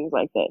for things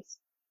like this?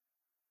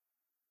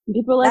 And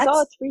people are like,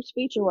 oh, it's free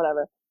speech or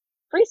whatever.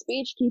 Free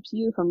speech keeps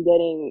you from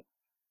getting,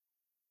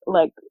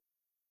 like,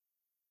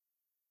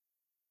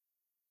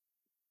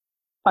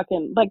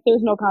 fucking, like,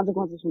 there's no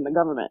consequences from the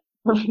government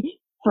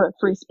for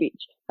free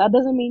speech. That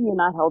doesn't mean you're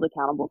not held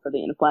accountable for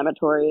the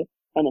inflammatory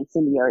and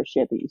incendiary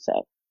shit that you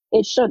say.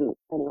 It shouldn't,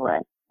 anyway.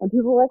 And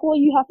people are like, well,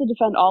 you have to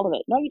defend all of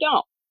it. No, you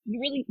don't.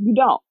 You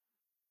don't.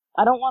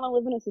 I don't want to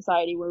live in a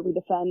society where we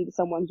defend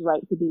someone's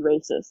right to be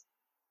racist.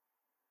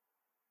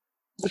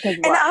 Because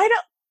what? And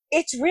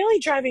it's really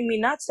driving me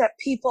nuts that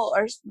people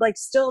are, like,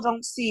 still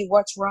don't see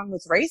what's wrong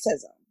with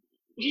racism.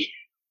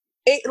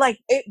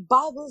 It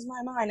boggles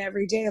my mind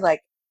every day.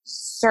 Like,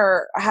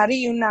 sir, how do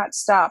you not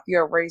stop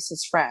your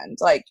racist friend?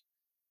 Like,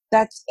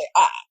 that's,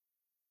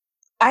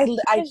 I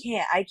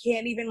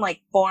can't even,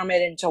 like, form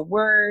it into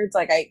words.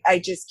 Like, I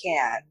just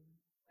can't.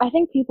 I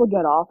think people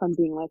get off on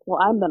being like, well,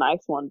 I'm the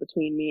nice one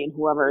between me and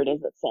whoever it is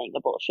that's saying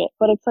the bullshit.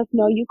 But it's like,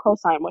 no, you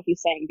co-sign what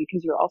he's saying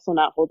because you're also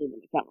not holding them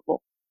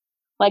accountable.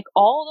 Like,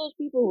 all those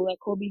people who let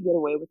Kobe get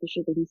away with the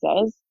shit that he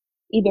says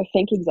either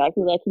think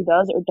exactly like he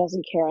does or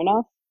doesn't care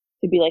enough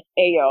to be like,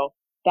 hey, yo,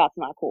 that's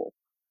not cool.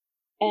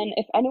 And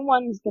if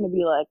anyone's going to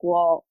be like,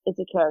 well, it's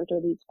a character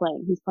that he's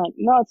playing,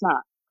 no, it's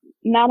not.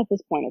 Not at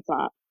this point, it's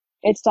not.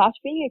 It stopped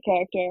being a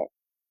character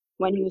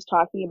when he was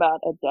talking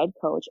about a dead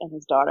coach and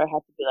his daughter had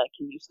to be like,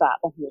 can you stop?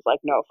 And he was like,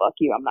 no, fuck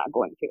you, I'm not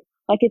going to.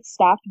 Like, it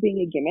stopped being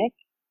a gimmick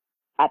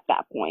at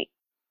that point.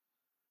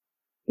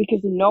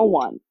 Because no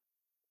one,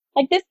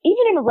 like this,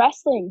 even in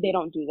wrestling, they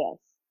don't do this.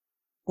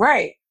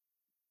 Right.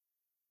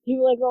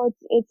 People are like, oh,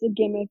 it's a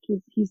gimmick,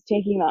 he's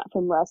taking that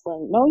from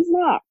wrestling. No, he's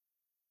not.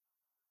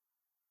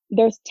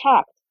 There's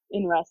tact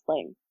in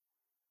wrestling.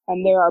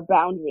 And there are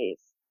boundaries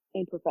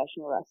in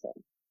professional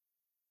wrestling.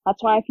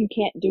 That's why if you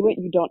can't do it,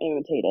 you don't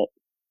imitate it.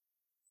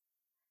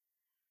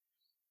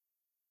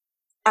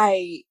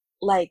 I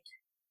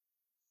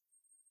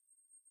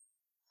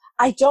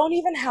don't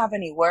even have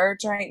any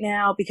words right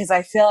now because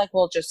I feel like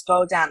we'll just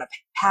go down a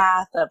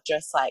path of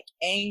just, like,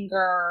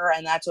 anger,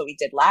 and that's what we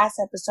did last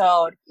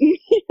episode.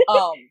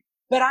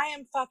 But I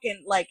am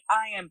fucking, like,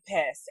 I am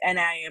pissed, and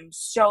I am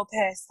so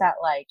pissed that,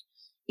 like,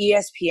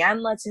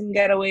 ESPN lets him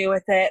get away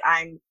with it.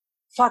 I'm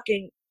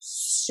fucking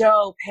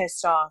so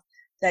pissed off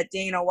that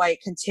Dana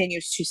White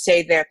continues to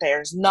say that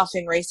there's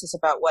nothing racist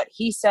about what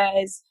he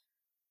says.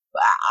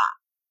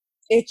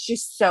 It's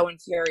just so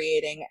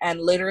infuriating,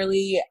 and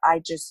literally, I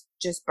just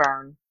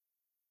burn.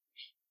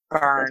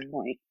 At this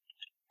point.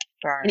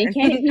 Burn. And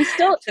he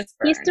still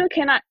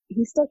cannot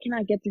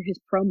get through his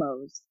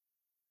promos.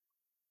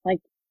 Like,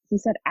 he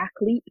said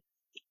athlete.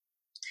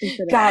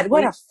 God,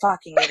 what a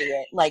fucking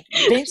idiot. Like,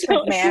 Vince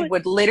McMahon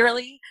would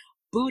literally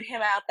boot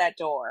him out that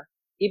door.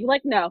 He'd be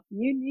like, no,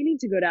 you need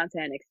to go down to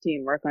NXT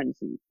and work on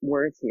some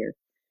words here.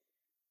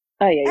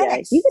 Oh,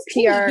 yeah. He's a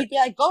PR. He'd be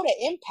like, go to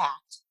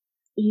Impact.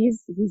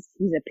 He's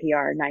a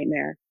PR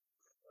nightmare.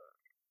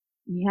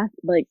 He has,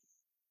 like,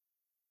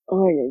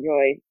 and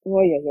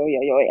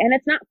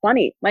it's not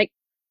funny. Like,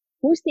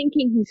 who's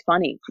thinking he's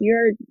funny?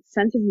 Your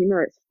sense of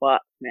humor is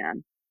fucked,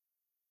 man.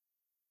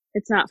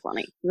 It's not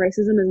funny.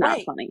 Racism is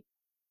not funny.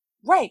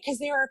 Right, because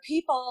there are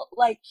people,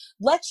 like,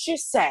 let's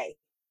just say,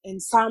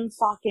 in some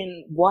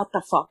fucking what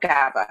the fuck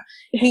ever,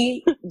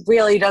 he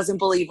really doesn't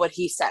believe what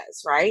he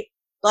says, right?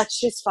 Let's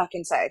just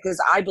fucking say,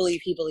 because I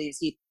believe he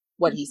believes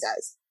what he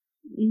says.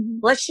 Mm-hmm.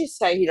 Let's just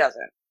say he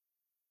doesn't.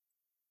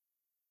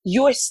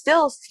 You are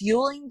still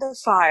fueling the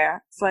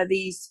fire for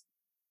these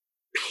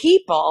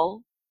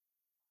people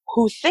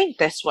who think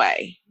this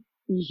way.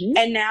 Mm-hmm.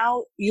 And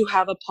now you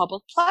have a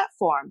public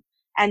platform,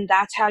 and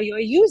that's how you're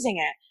using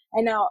it.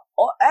 And now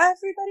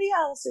everybody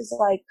else is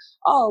like,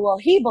 oh, well,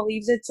 he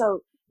believes it,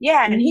 so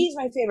yeah, and he's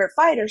my favorite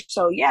fighter,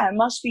 so yeah, it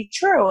must be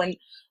true. And,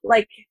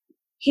 like,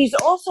 he's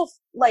also,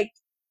 like,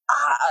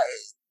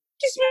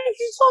 just makes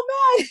me so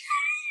mad.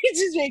 It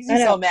just makes me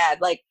so mad.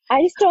 Like,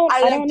 I don't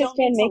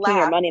understand making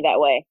your money that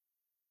way.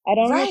 I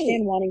don't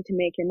understand wanting to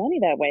make your money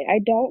that way. I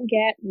don't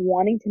get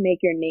wanting to make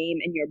your name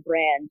and your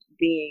brand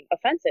being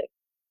offensive.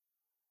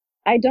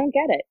 I don't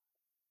get it.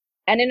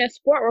 And in a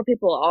sport where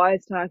people are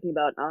always talking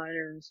about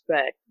honor and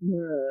respect,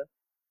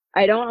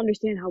 I don't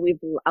understand how we've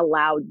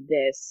allowed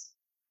this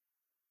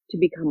to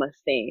become a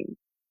thing.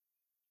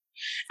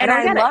 And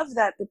I love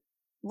that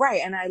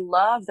and I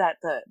love that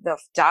the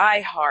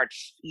diehard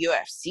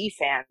UFC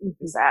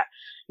fans that,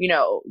 you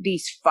know,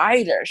 these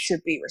fighters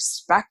should be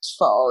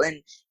respectful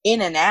and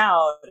in and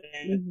out.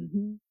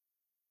 And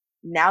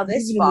now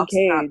this Fox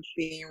not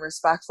being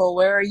respectful.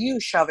 Where are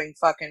you shoving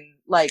fucking,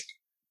 like,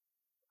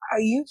 are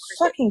you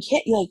fucking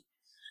kidding? Like,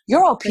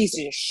 you're all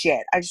pieces of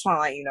shit. I just want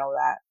to let you know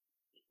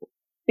that.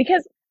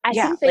 Because I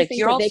think they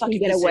think that they can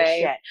get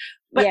away.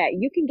 But, yeah,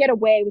 you can get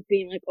away with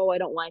being like, oh, I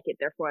don't like it,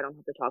 therefore I don't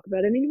have to talk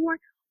about it anymore.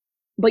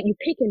 But you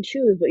pick and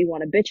choose what you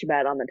want to bitch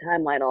about on the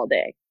timeline all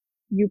day.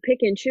 You pick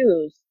and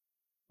choose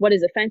what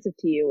is offensive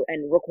to you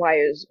and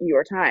requires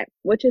your time,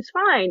 which is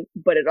fine,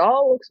 but it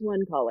all looks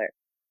one color.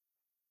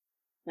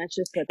 Let's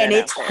just put that and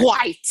it's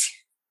white.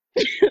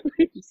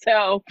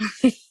 So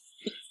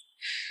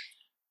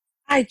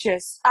I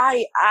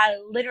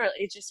literally,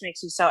 it just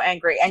makes me so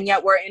angry. And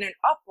yet we're in an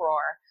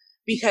uproar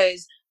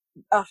because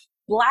a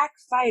black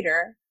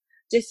fighter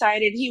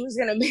decided he was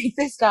going to make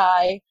this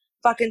guy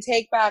fucking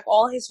take back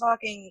all his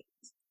fucking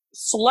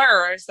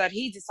slurs that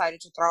he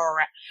decided to throw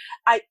around.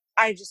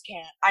 I just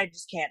can't. I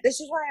just can't. This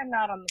is why I'm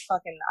not on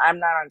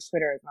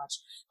Twitter as much,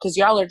 because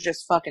y'all are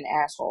just fucking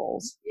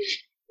assholes.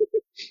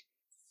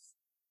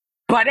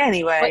 But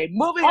anyway,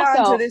 moving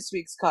on to this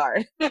week's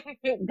card.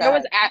 There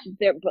was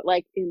but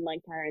like in like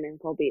Tyron and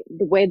Colby,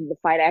 the way that the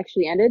fight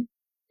actually ended,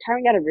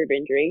 Tyron got a rib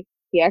injury.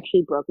 He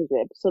actually broke his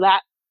rib, so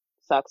that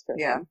sucks for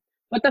him.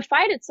 But the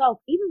fight itself,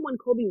 even when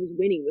Colby was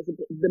winning, was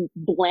the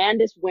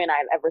blandest win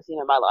I've ever seen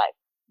in my life.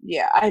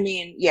 Yeah, I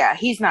mean, yeah,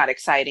 he's not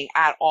exciting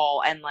at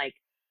all, and like,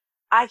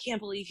 I can't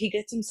believe he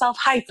gets himself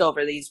hyped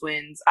over these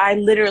wins. I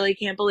literally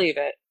can't believe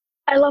it.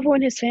 I love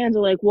when his fans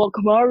are like, "Well,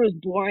 Kamaru's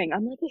boring."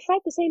 I'm like, they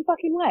fight the same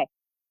fucking way.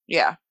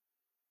 Yeah.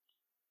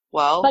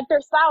 Well, like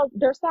their styles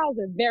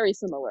are very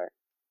similar,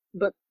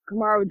 but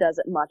Kamaru does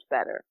it much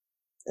better.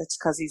 It's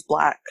because he's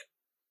black.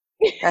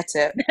 That's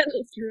it. That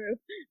is true.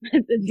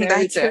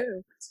 That's true.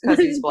 It. It's because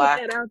he's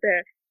black. Put that out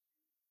there.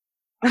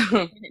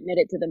 And admit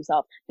it to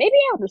themselves. Maybe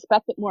I would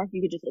respect it more if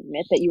you could just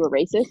admit that you were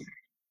racist.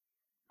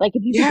 Like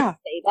if you could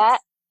just say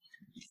that,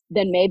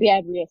 then maybe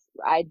I'd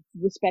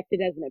respect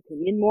it as an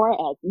opinion more.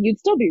 You'd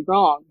still be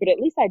wrong, but at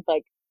least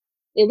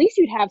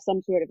you'd have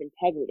some sort of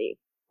integrity,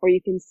 where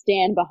you can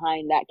stand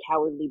behind that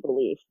cowardly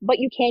belief. But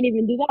you can't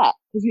even do that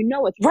because you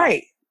know it's wrong.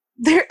 Right.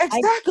 There,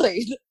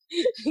 exactly.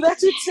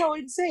 That's what's so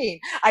insane.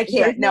 I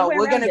can't. No,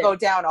 we're gonna go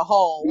down a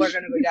hole. We're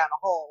gonna go down a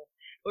hole.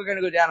 We're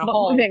gonna go down a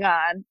hole. Moving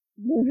on.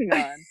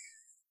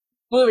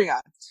 Moving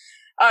on.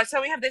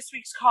 So we have this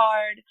week's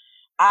card.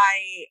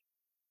 I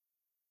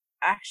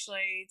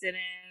actually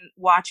didn't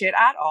watch it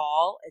at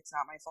all. It's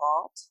not my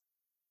fault.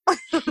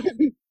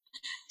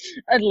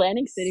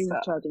 Atlantic City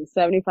was charging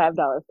 $75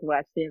 to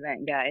watch the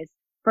event, guys,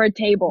 for a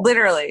table.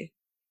 Literally.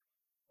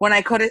 When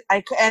I couldn't,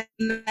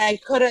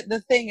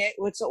 the thing, it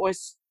was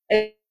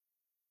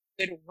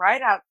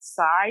right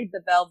outside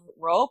the velvet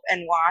rope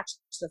and watch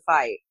the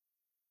fight.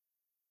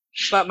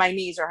 But my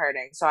knees are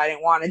hurting, so I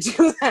didn't want to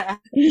do that.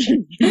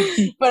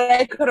 But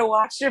I could have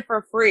watched it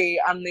for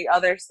free on the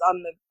other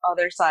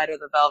side of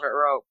the velvet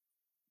rope,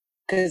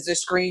 because the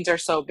screens are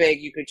so big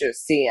you could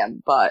just see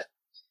them. But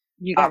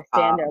you gotta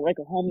stand there like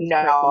a homeless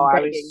person. No,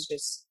 I was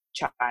just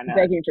trying to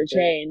begging for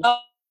change.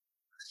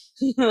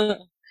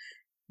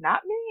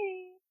 Not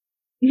me.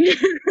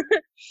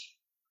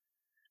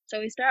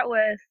 So we start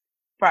with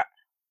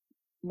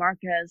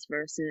Marquez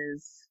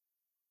versus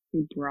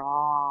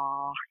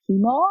Ibrahimov.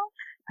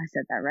 I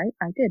said that right?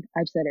 I did.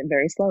 I said it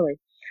very slowly.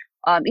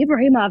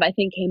 Ibrahimov, I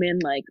think, came in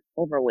like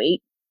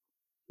overweight.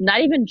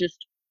 Not even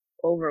just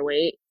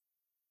overweight,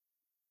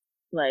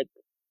 like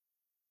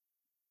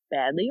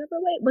badly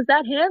overweight. Was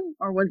that him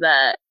or was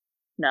that?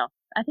 No,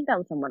 I think that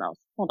was someone else.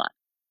 Hold on.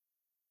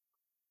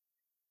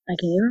 I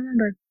can't even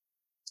remember.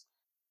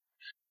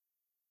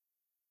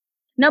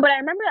 No, but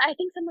I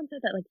think someone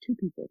said that like 2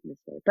 people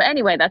missed it. But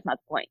anyway, that's not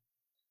the point.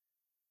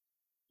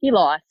 He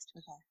lost.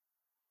 Okay.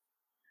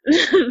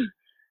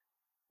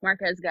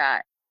 Marquez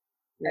got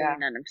a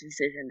unanimous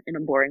decision in a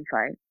boring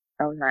fight.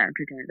 I was not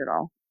entertained at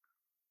all.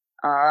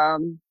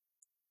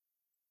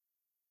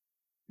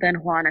 Then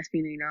Juan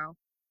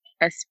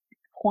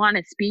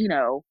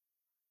Espino,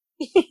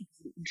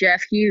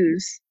 Jeff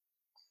Hughes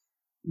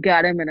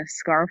got him in a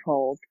scarf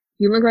hold.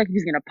 He looked like he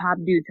was gonna pop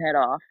dude's head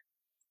off.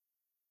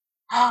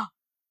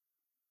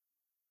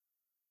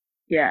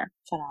 Yeah.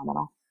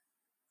 Phenomenal.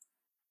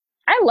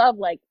 I love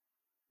like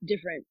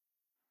different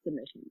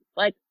submissions.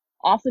 Like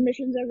all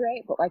submissions are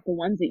great, but like the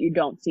ones that you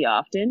don't see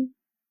often.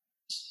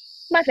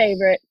 My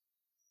favorite.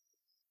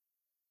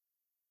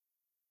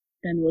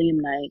 Then William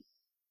Knight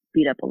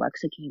beat up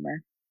Alexa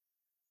Kamer.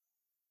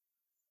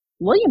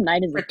 William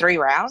Knight is for 3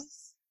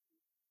 rounds.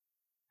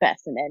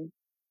 Specimen.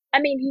 I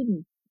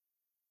mean,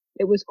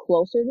 it was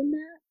closer than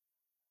that,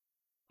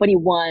 but he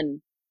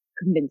won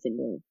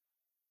convincingly.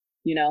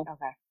 You know.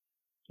 Okay.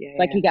 Yeah.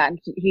 Like he got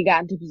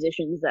into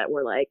positions that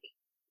were like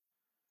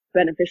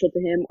beneficial to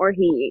him, or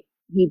he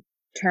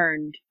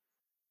turned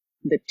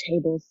the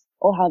tables.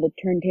 Oh, how the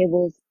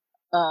turntables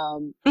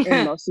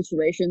in most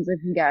situations if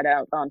he got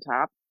out on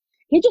top.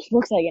 He just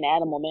looks like an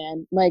animal,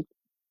 man. Like,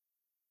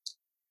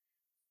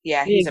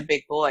 yeah, he's a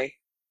big boy.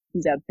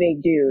 He's a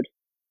big dude.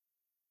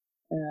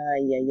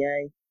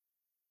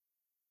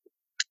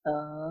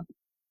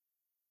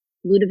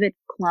 Ludovic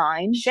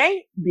Klein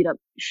beat up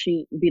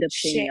Shane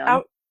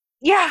Young.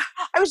 Yeah,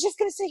 I was just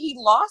gonna say he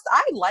lost.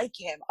 I like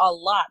him a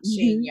lot,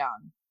 Shane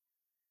Young.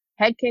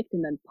 Head kicked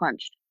and then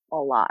punched a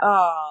lot.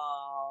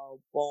 Oh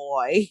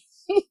boy.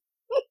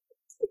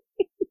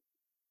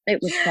 It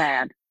was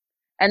sad.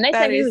 And they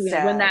said he was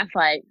going to win that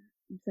fight.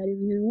 He said he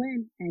was going to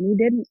win, and he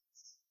didn't.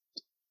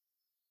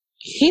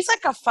 He's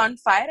like a fun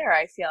fighter,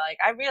 I feel like.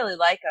 I really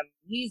like him.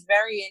 He's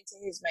very into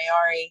his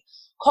Maori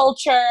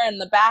culture and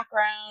the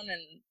background,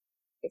 and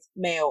it's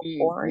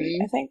Maori,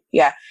 I think.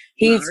 Yeah.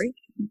 He's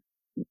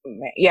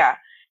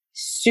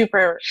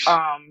super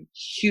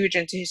huge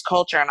into his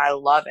culture, and I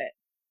love it.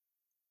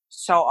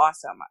 So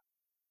awesome.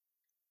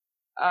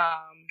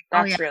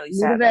 That's really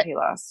sad that he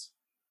lost.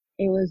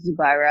 It was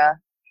Zubaira.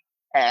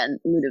 and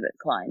Ludovic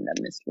Klein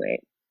that missed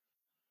weight.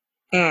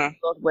 They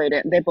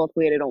both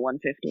waited on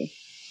 150.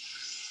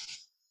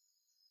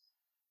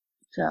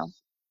 So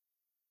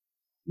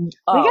we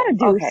gotta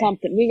do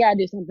something. We gotta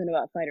do something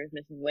about fighters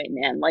missing weight,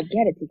 man. Like,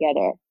 get it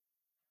together.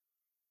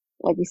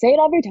 Like, we say it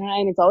every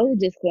time. It's always a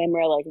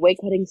disclaimer. Like, weight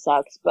cutting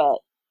sucks, but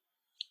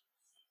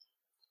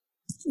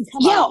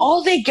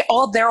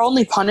their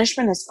only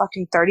punishment is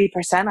fucking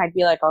 30%. I'd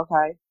be like,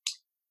 okay.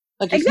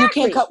 Like, if you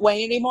can't cut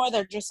weight anymore,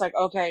 they're just like,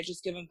 okay,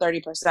 just give them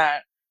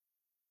 30%.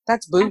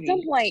 That's booty. At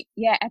some point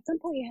you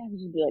have to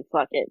just be like,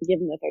 fuck it, give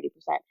them the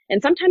 30%.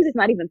 And sometimes it's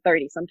not even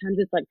 30. Sometimes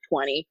it's like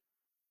 20.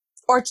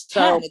 Or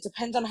 10. It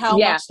depends on how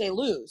much they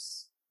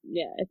lose.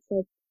 Yeah, it's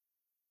like...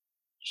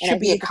 Should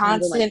be a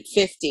constant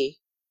 50.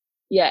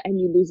 Yeah, and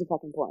you lose a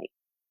fucking point.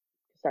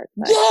 Start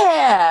the fight.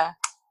 Yeah!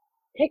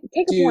 Take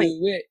a point.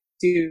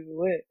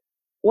 Do it.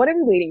 What are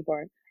we waiting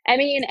for? I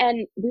mean,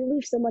 and we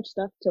leave so much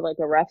stuff to, like,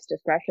 a ref's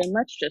discretion.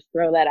 Let's just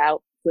throw that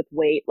out with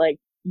weight. Like,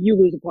 you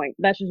lose a point.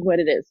 That's just what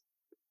it is.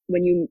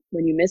 When you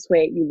miss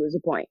weight, you lose a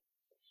point.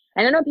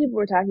 And I know people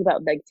were talking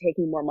about, like,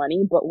 taking more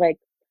money, but, like,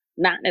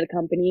 not in a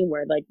company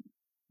where, like,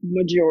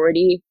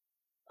 majority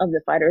of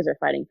the fighters are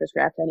fighting for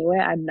scraps anyway.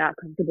 I'm not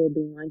comfortable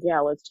being like, yeah,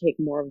 let's take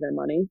more of their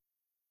money.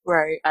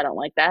 Right. I don't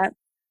like that.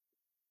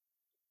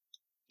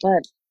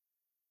 But,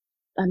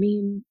 I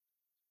mean,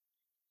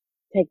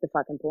 take the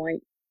fucking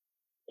point.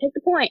 Take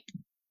the point.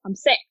 I'm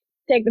sick.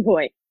 Take the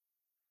point.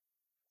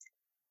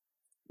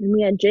 And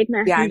we had Jake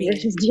Matthews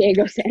versus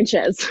Diego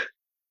Sanchez.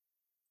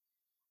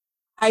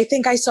 I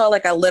think I saw,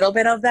 like, a little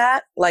bit of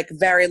that, like,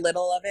 very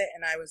little of it,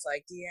 and I was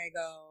like,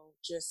 Diego,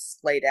 just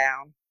lay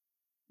down.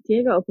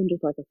 Diego opened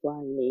just like a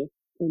flying knee,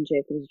 and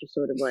Jake was just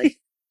sort of like,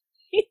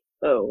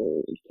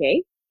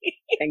 okay,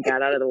 and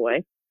got out of the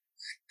way.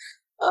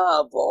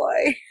 Oh,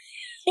 boy.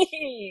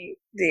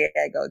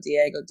 Diego.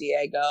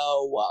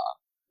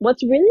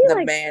 What's really,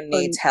 the man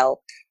needs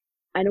help.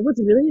 I know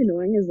what's really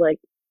annoying is, like,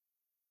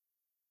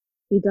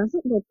 he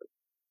doesn't look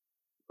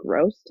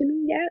gross to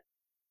me yet.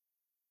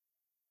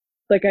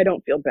 Like, I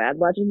don't feel bad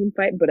watching him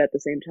fight, but at the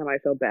same time, I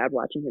feel bad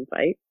watching him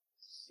fight.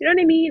 You know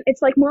what I mean?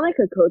 It's, like, more like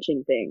a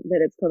coaching thing,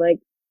 that it's to, like,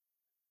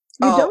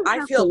 you don't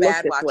have to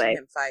look this way.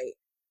 Him fight.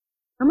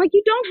 I'm like,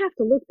 you don't have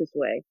to look this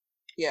way.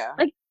 Yeah.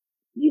 Like,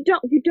 you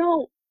don't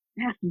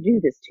have to do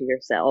this to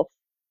yourself.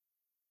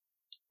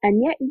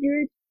 And yet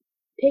you're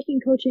taking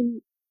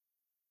coaching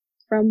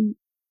from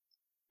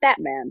that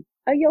man,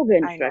 a yoga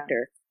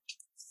instructor.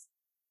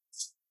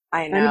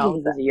 I know. I know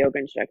he's a yoga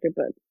instructor,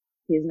 but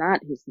he's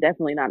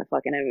definitely not a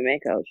fucking MMA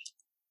coach.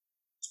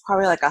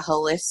 Probably like a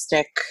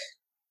holistic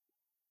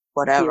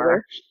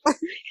whatever.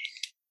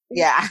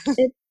 Yeah.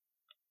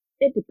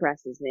 It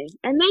depresses me.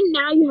 And then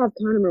now you have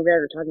Conor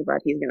McGregor talking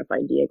about he's gonna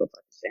fight Diego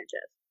fucking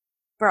Sanchez.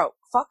 Bro,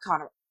 fuck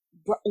Conor.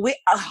 Bro, we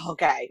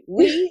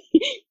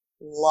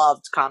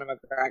loved Conor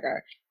McGregor.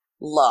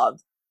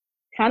 Loved.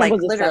 Conor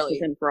was obsessed with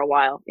him for a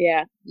while.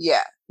 Yeah.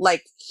 Yeah.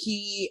 Like,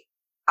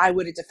 I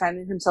would have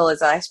defended him till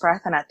his last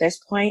breath, and at this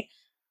point,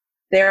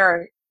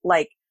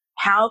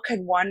 how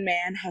could one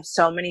man have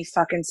so many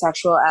fucking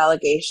sexual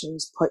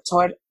allegations put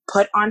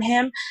on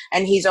him,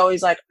 and he's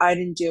always like, I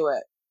didn't do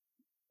it.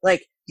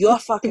 Like, you're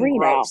fucking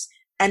gross.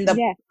 And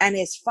and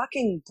his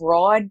fucking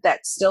broad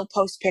that still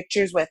posts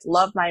pictures with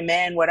love my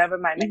man, whatever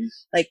my man,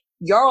 like,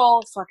 you're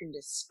all fucking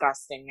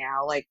disgusting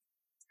now. Like,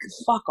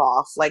 fuck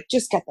off. Like,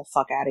 just get the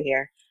fuck out of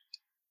here.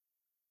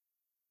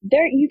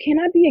 You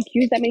cannot be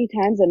accused that many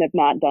times and have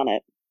not done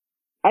it.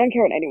 I don't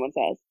care what anyone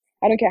says.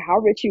 I don't care how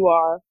rich you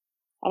are.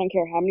 I don't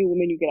care how many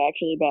women you could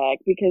actually bag,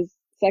 because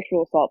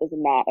sexual assault is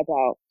not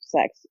about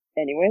sex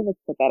anyway. Let's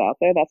put that out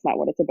there. That's not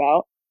what it's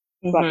about.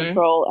 It's about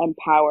control and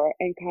power.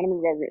 And Conor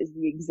McGregor is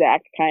the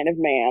exact kind of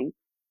man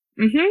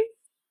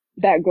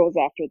that goes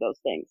after those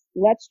things.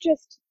 Let's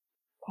just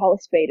call a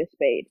spade a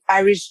spade.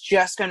 I was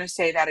just going to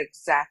say that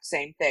exact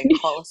same thing.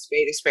 Call a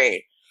spade a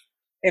spade.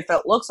 If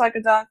it looks like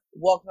a duck,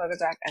 walks like a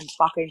duck, and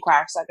fucking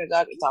quacks like a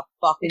duck, it's a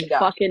fucking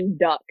duck. Fucking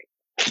duck.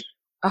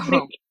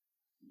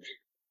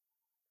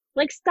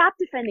 Like, stop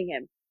defending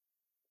him.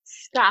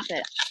 Stop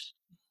it.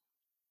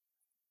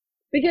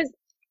 Because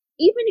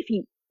even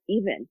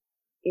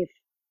if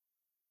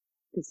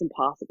it's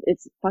impossible,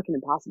 it's fucking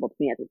impossible to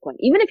me at this point.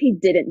 Even if he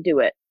didn't do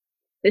it,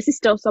 this is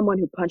still someone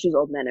who punches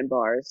old men in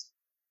bars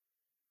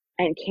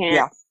and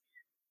can't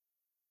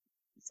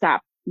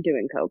stop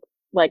doing coke.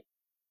 Like,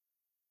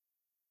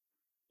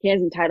 he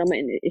has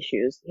entitlement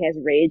issues. He has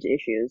rage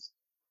issues.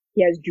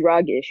 He has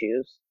drug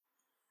issues.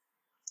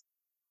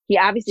 He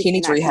obviously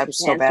needs rehab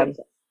so bad.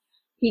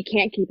 He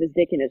can't keep his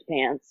dick in his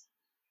pants.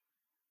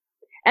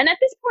 And at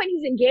this point,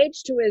 he's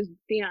engaged to his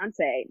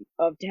fiance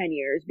of 10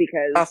 years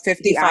because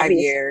 55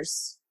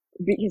 years.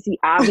 Because he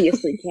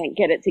obviously can't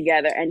get it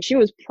together, and she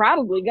was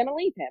probably gonna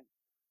leave him.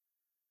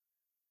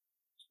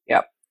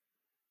 Yep.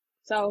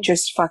 So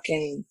just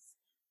fucking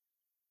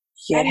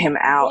get him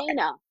out.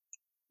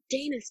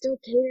 Dana still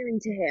catering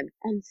to him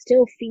and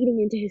still feeding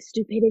into his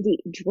stupidity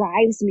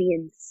drives me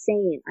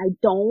insane. I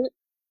don't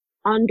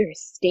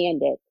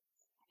understand it.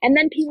 And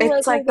then people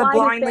it's like the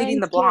blind leading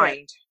the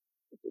blind.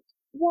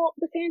 well,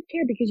 the fans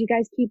care because you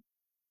guys keep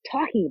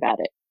talking about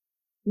it.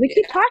 We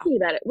keep talking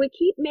about it. We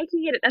keep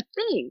making it a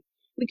thing.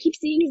 We keep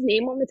seeing his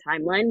name on the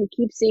timeline. We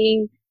keep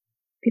seeing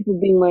people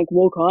being like,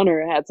 well,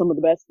 Conor had some of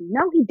the best.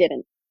 No, he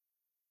didn't.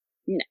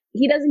 No,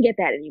 he doesn't get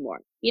that anymore.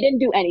 He didn't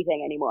do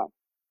anything anymore.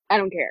 I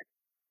don't care.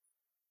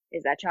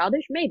 Is that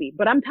childish? Maybe.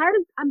 But I'm tired.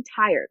 I'm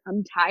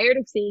tired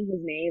of seeing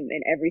his name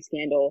in every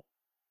scandal.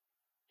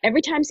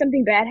 Every time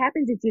something bad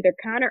happens, it's either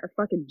Conor or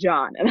fucking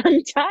John. And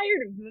I'm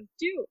tired of them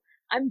too.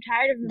 I'm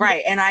tired of them.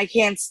 Right. And I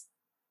can't.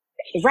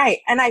 Right.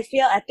 And I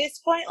feel at this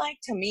point, like,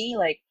 to me,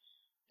 like,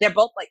 they're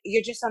both like,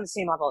 you're just on the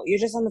same level. You're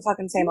just on the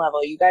fucking same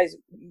level. You guys,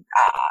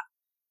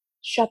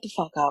 shut the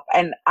fuck up.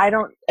 And I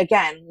don't,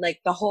 again, like,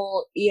 the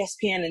whole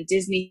ESPN and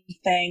Disney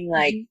thing,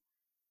 like,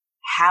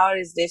 how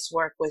does this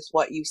work with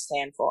what you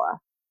stand for?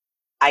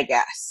 I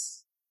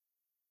guess.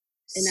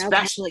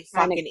 Especially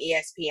fucking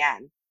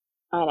ESPN.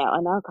 I know.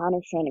 And now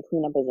Conor's trying to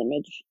clean up his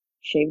image,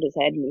 shaved his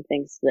head, and he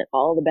thinks that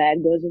all the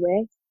bad goes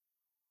away.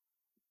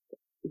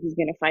 He's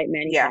gonna fight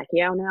Manny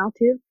Pacquiao now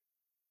too.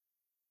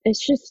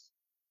 It's just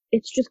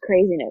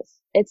craziness.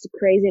 It's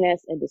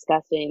craziness and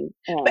disgusting.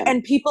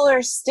 And people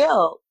are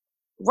still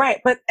right,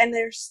 and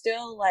they're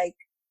still like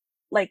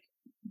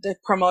the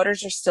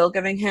promoters are still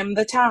giving him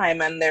the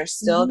time, and they're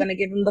still gonna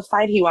give him the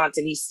fight he wants,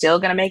 and he's still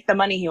gonna make the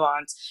money he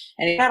wants,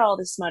 and he got all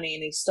this money,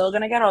 and he's still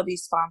gonna get all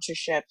these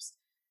sponsorships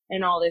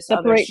and all this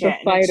other shit. The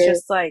fighter. It's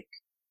just like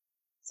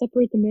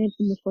separate the man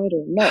from the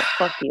fighter. No,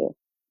 fuck you.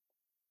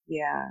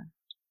 Yeah.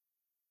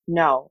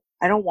 No,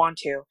 I don't want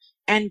to.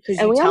 And because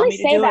you tell me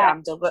to do it,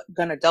 I'm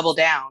gonna double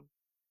down.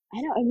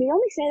 I know, and we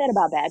only say that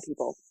about bad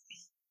people.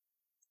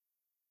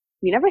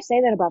 We never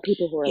say that about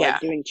people who are like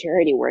doing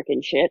charity work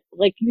and shit.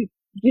 Like you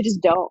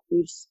just don't.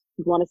 You just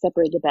want to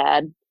separate the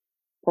bad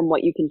from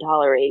what you can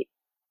tolerate,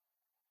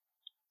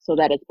 so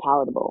that it's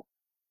palatable,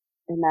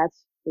 and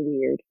that's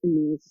weird. And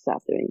we need to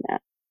stop doing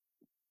that.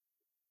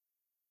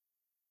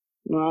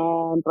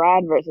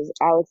 Brad versus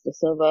Alex da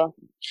Silva.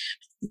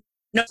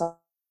 No,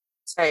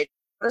 sorry.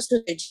 For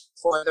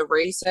the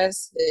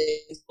racists,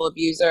 the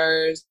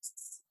abusers.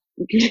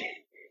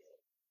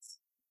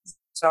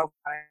 So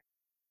funny.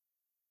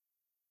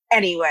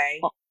 Anyway.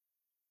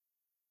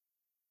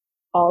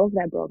 All of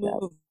that broke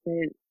up. I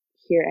didn't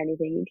hear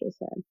anything you just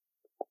said.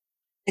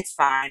 It's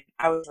fine.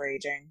 I was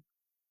raging.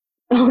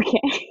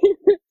 Okay.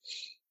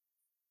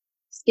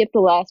 Skip the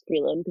last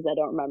prelim because I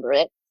don't remember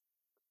it.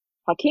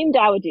 Hakeem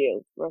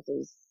Dawodu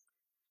versus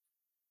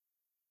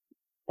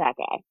that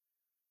guy.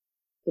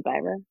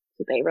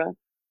 Zubaira.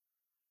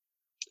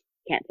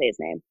 Can't say his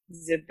name.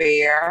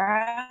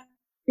 Zubaira.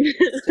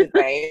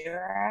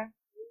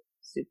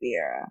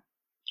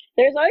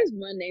 There's always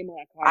one name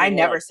on a card. I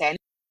never said.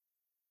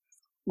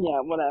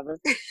 Yeah, whatever.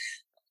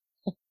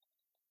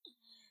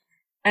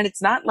 And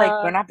it's not like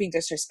we're not being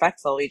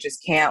disrespectful. We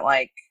just can't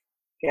like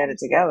get it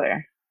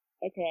together.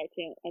 Okay, I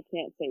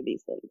can't say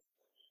these things.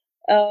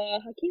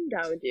 Hakeem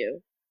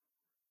Dawodu.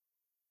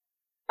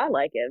 I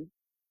like him.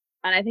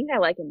 And I think I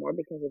like him more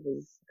because of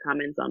his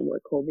comments on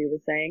what Colby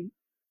was saying.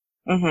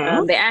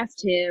 They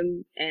asked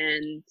him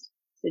and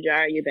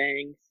Sijara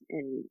Eubanks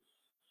and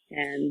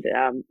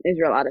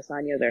Israel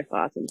Adesanya their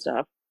thoughts and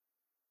stuff.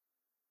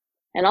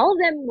 And all of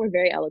them were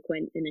very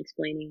eloquent in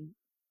explaining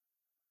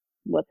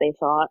what they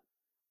thought,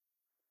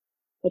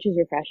 which is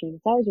refreshing.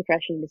 It's always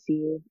refreshing to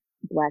see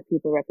Black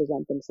people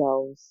represent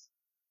themselves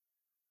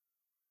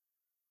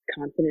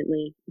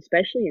confidently,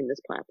 especially in this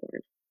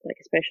platform, like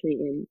especially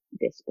in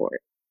this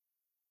sport.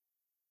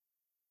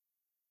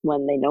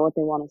 When they know what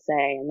they want to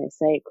say and they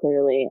say it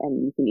clearly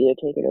and you can either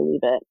take it or leave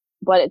it.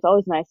 But it's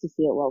always nice to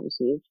see it well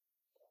received.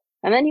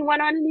 And then he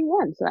went on and he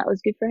won, so that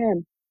was good for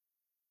him.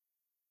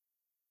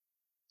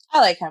 I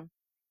like him.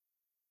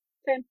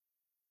 Same.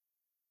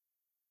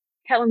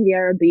 Helen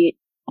Vieira beat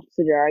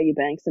Sijara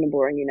Eubanks in a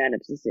boring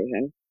unanimous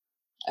decision.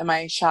 Am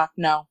I shocked?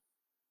 No.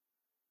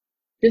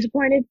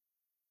 Disappointed?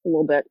 A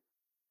little bit.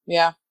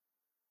 Yeah.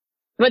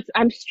 But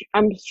I'm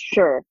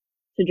sure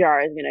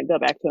Sijara is going to go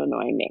back to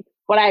annoying me.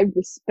 But I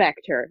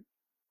respect her.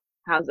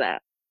 How's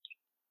that?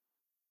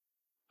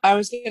 I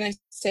was going to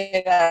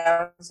say that.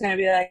 I was going to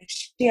be like,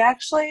 she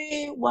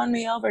actually won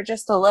me over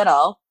just a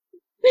little.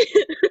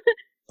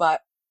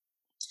 But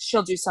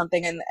she'll do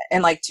something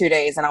in like 2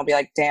 days and I'll be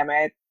like, damn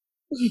it.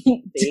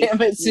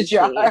 Damn it,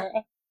 Sijara.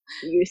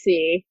 You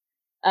see.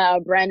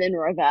 Brandon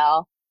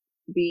Royval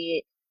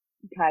beat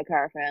Kai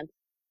Kara-France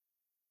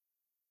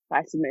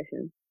by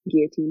submission.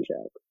 Guillotine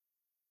choke.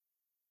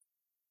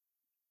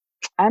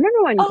 I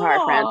remember when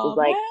Kara-France was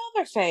like my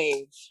other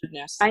fave.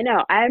 Goodness. I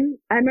know. I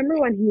remember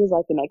when he was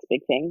like the next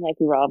big thing. Like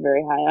we were all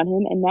very high on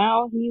him, and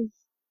now he's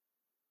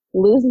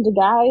losing to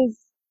guys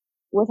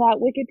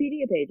without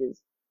Wikipedia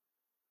pages.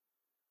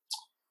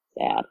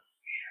 Sad.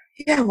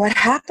 Yeah, what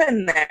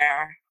happened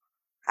there?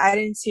 I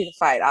didn't see the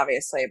fight,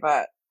 obviously,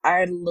 but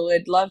I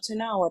would love to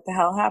know what the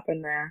hell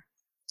happened there.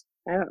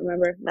 I don't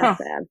remember. That's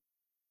sad.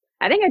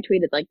 I think I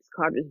tweeted like this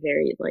card was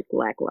very like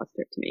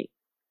lackluster to me.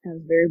 I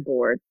was very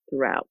bored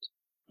throughout.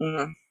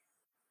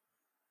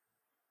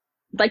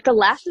 Like the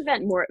last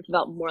event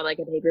felt more like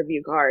a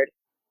pay-per-view card.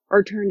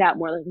 or turned out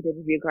more like a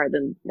pay-per-view card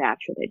than the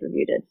actual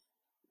pay-per-view did.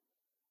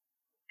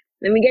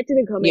 Then we get to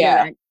the co-main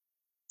event.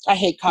 I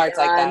hate cards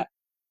like that.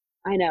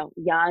 I know.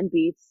 Jan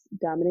beats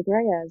Dominic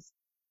Reyes.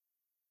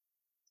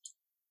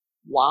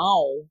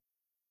 Wow.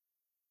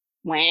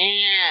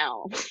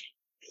 Wow.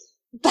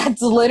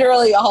 That's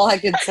literally all I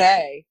could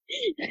say.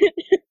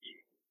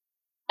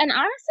 And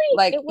honestly,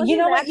 like, it wasn't you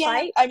know that what? Yeah,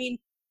 fight. I mean,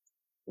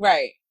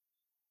 right.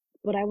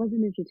 But I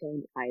wasn't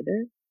entertained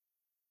either.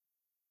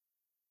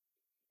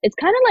 It's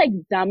kind of like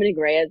Dominic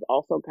Reyes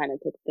also kind of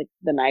took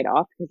the night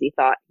off because he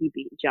thought he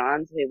beat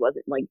John, so he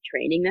wasn't like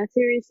training that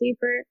seriously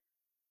for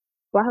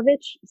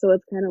Blachowicz. So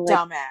it's kind of like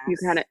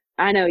dumbass.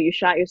 I know you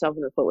shot yourself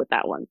in the foot with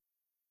that one.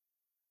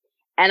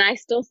 And I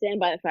still stand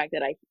by the fact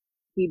that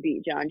he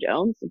beat John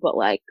Jones, but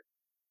like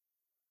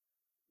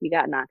he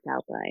got knocked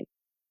out by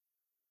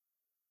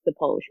the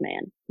Polish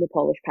man. The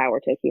Polish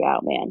power took you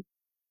out, man.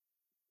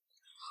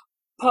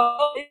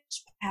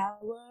 Polish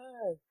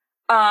power.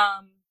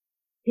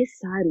 His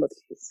side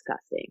looks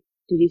disgusting.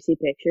 Did you see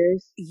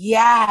pictures?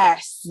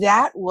 Yes,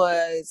 that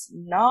was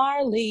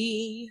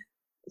gnarly.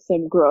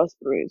 Some gross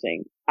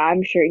bruising.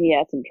 I'm sure he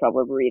had some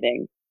trouble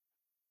breathing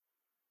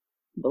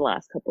the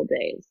last couple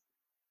days.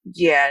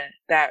 Yeah,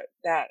 that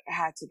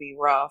had to be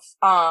rough.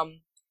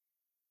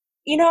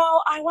 You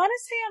know, I want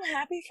to say I'm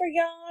happy for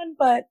Jan,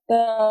 but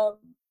the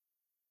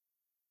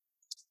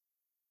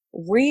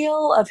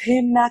reel of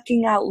him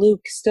knocking out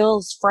Luke still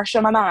is fresh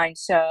on my mind.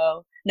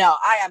 So no,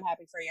 I am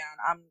happy for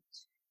Jan.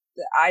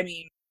 I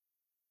mean,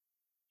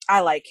 I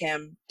like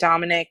him.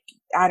 Dominic,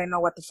 I don't know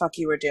what the fuck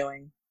you were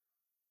doing.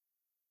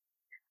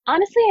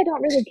 Honestly, I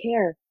don't really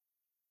care.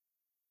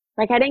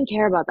 Like, I didn't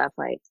care about that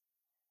fight.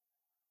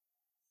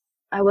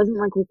 I wasn't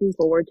like looking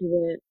forward to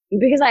it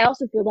because I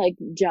also feel like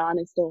John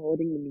is still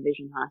holding the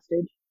division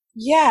hostage.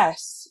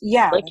 Yes,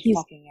 yeah, like he's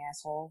fucking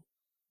asshole.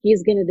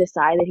 He's gonna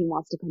decide that he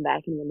wants to come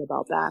back and win the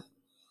belt back,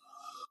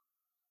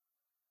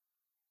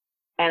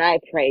 and I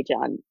pray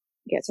John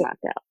gets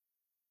knocked out.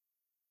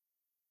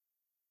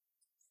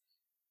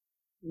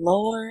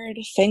 Lord,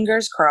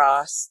 fingers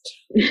crossed.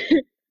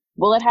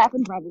 Will it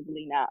happen?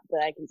 Probably not,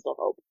 but I can still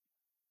hope.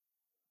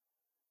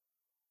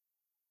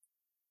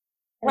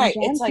 Right,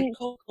 it's like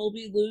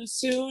Colby lose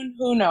soon.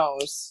 Who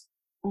knows?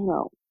 I don't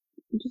know.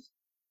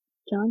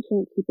 John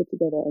can't keep it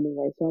together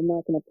anyway, so I'm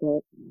not gonna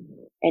put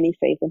any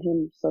faith in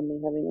him suddenly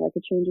having like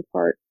a change of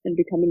heart and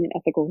becoming an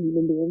ethical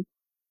human being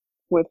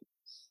with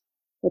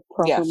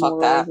proper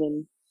morals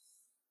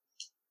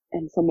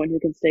and someone who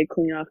can stay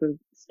clean off of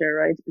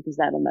steroids, because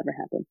that'll never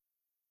happen.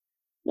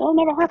 That'll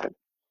never happen.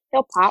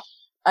 He'll pop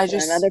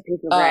another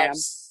piece of RAM,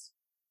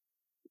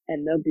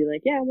 and they'll be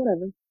like, yeah,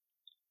 whatever.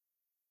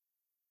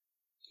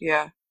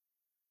 Yeah.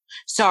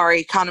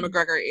 Sorry, Conor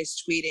McGregor is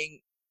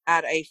tweeting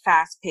at a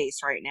fast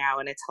pace right now,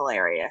 and it's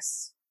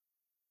hilarious.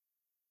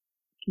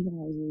 He's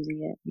always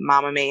losing it.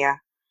 Mamma mia.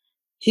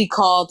 He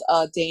called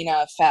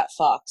Dana a fat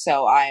fuck,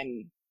 so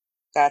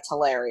that's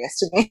hilarious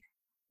to me.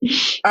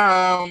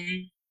 God.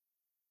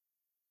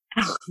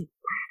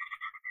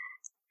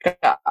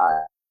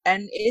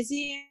 And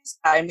Izzy,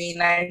 I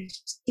mean, I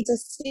need to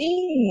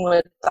see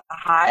with the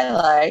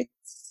highlights.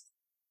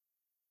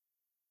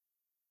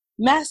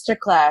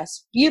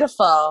 Masterclass,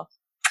 beautiful,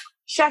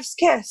 chef's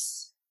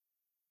kiss.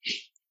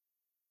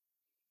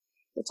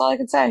 That's all I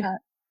can say.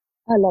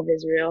 I love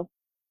Israel.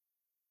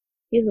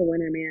 He's a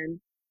winner, man.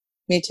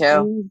 Me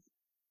too.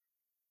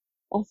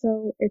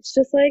 Also, it's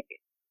just like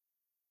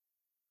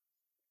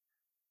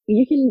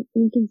you can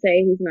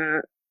say he's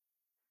not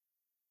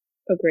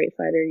a great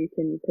fighter. You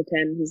can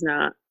pretend he's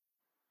not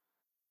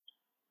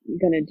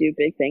gonna do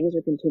big things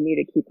or continue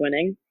to keep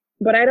winning.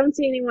 But I don't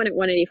see anyone at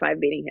 185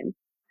 beating him.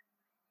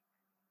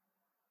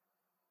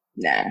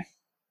 Nah.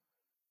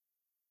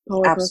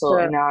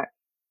 Absolutely not.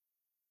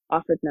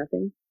 Offered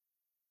nothing.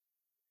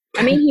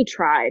 I mean, he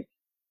tried.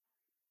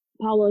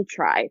 Paulo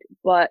tried,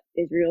 but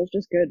Israel's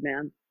just good,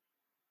 man.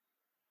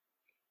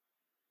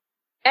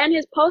 And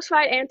his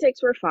post-fight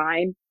antics were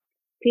fine.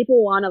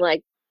 People want to,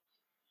 like,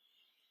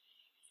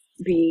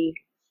 be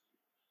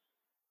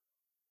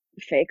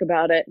fake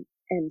about it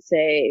and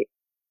say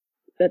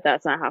that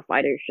that's not how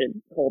fighters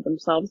should hold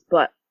themselves,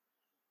 but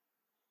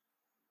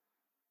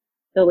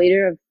the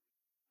leader of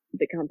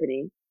the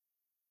company,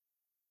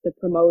 the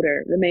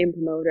main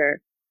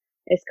promoter,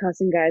 is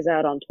cussing guys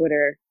out on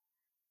Twitter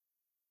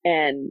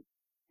and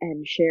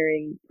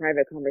sharing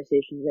private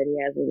conversations that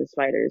he has with his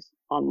fighters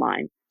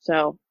online.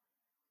 So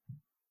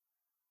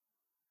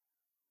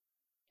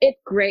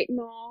it's great and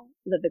all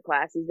that the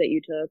classes that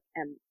you took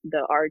and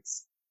the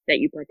arts that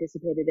you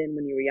participated in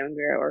when you were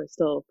younger or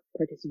still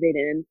participate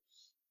in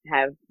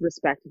have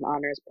respect and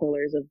honor as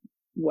pillars of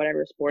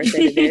whatever sport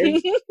that it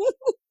is.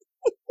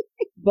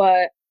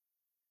 But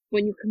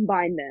when you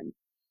combine them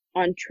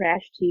on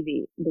trash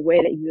TV, the way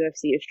that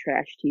UFC is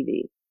trash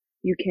TV,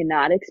 you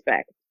cannot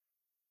expect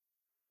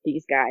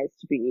these guys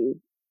to be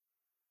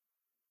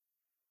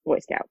Boy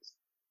Scouts.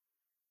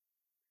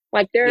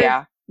 Like there's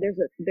a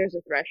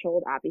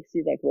threshold,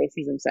 obviously, like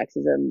racism,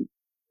 sexism,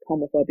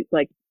 homophobic,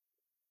 like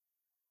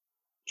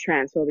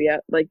transphobia.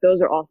 Like,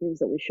 those are all things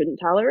that we shouldn't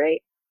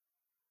tolerate.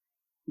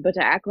 But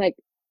to act like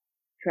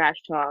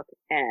trash talk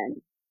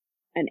and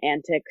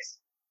antics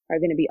are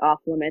going to be off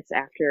limits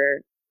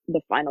after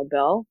the final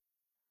bell,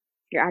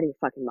 you're out of your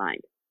fucking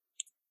mind.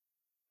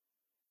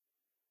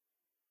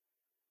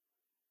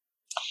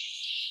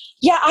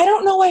 Yeah, I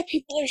don't know why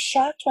people are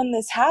shocked when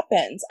this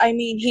happens. I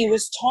mean, he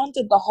was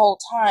taunted the whole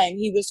time.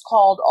 He was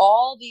called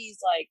all these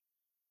like,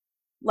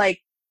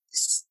 like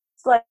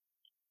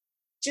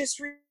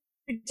just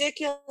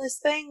ridiculous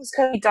things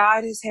because he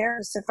dyed his hair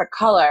a specific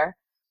color,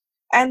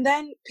 and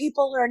then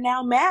people are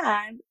now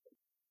mad.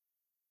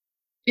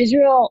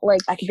 Israel,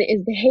 like, the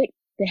hate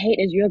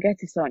Israel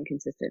gets is so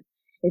inconsistent.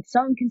 It's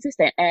so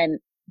inconsistent, and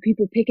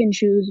people pick and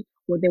choose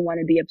what they want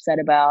to be upset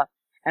about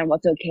and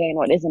what's okay and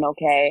what isn't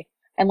okay.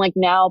 And like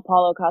now,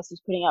 Paulo Costa's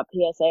putting out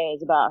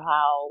PSAs about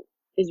how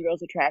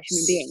Israel's a trash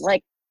human being.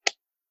 Like,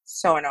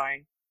 so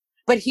annoying.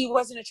 But he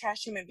wasn't a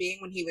trash human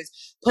being when he was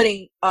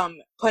putting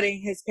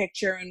his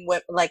picture in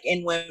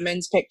in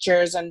women's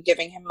pictures and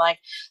giving him like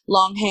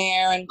long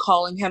hair and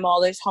calling him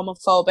all these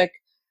homophobic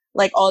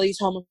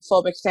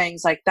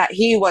things like that.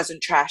 He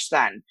wasn't trash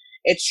then.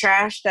 It's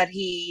trash that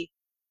he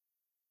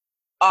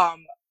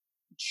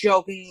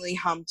jokingly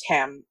humped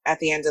him at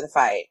the end of the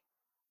fight.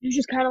 You're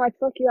just kind of like,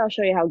 fuck you, I'll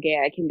show you how gay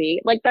I can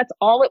be. Like, that's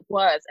all it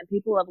was. And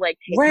people have like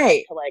taken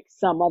it to like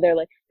some other,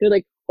 like, they're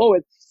like, oh,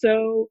 it's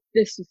so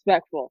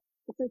disrespectful.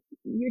 It's like,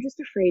 you're just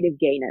afraid of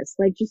gayness.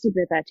 Like, just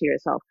admit that to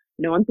yourself.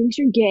 No one thinks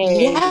you're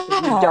gay because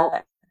you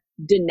don't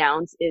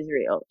denounce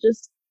Israel.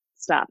 Just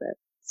stop it.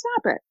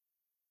 Stop it.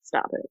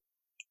 Stop it.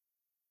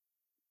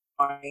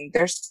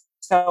 They're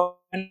so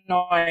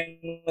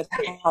annoying with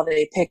how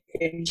they pick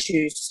and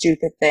choose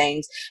stupid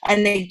things.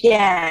 And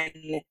again,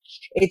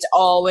 it's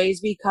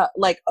always because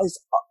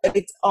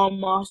it's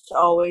almost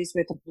always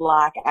with a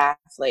black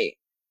athlete.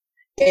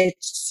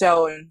 It's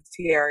so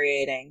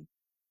infuriating.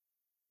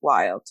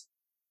 Wild.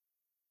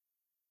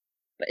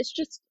 But it's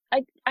just,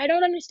 I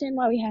don't understand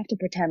why we have to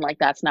pretend like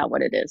that's not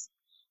what it is.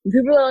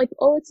 People are like,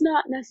 oh, it's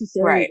not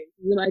necessary. Right.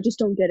 I just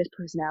don't get his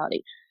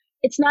personality.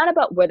 It's not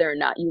about whether or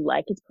not you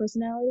like his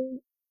personality.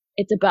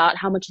 It's about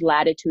how much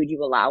latitude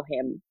you allow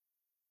him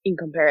in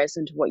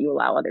comparison to what you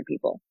allow other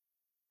people.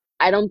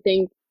 I don't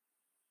that.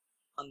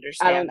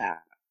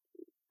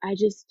 I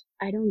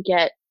don't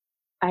get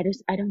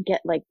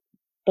like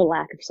the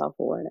lack of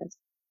self-awareness.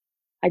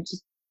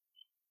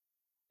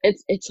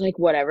 It's like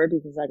whatever,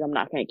 because like I'm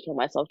not going to kill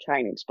myself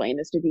trying to explain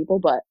this to people,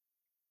 but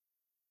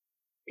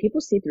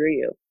people see through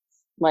you.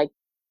 Like,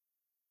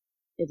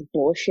 it's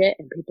bullshit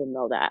and people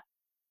know that.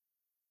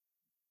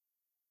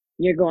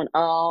 You're going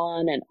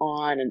on and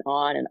on and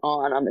on and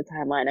on the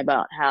timeline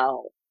about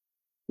how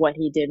what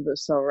he did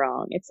was so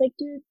wrong. It's like,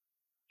 dude,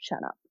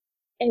 shut up.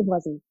 It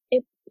wasn't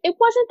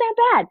that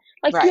bad.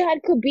 Like, right. You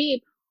had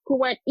Khabib who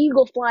went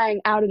eagle flying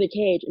out of the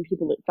cage and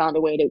people found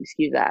a way to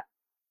excuse that.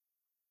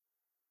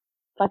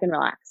 Fucking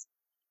relax.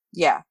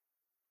 Yeah.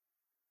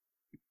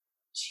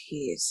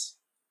 Jeez.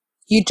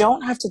 You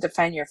don't have to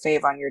defend your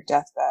fave on your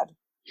deathbed.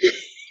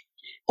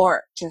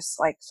 Or just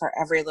like for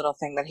every little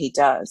thing that he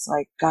does.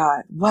 Like,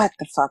 God, what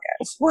the fuck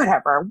is?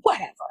 Whatever.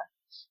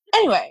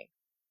 Anyway,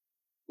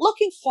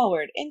 looking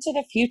forward into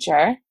the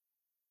future,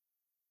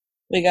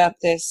 we got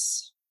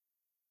this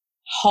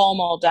Hall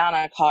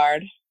Moldana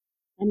card.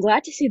 I'm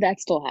glad to see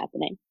that's still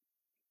happening.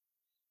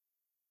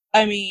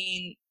 I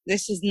mean,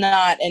 this is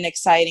not an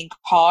exciting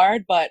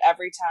card, but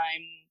every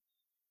time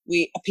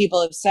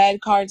people have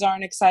said cards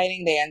aren't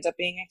exciting, they end up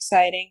being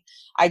exciting.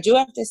 I do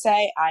have to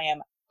say, I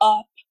am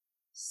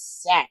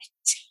upset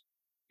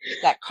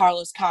that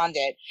Carlos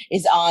Condit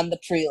is on the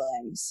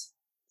prelims.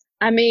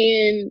 I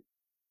mean,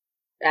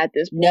 at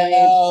this point,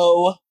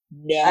 no.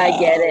 I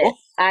get it.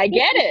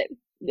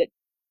 That's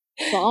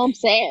all I'm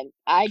saying.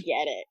 I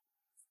get it.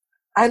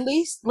 At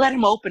least let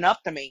him open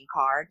up the main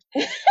card.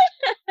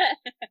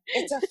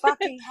 It's a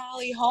fucking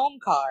Holly Holm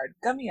card.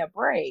 Give me a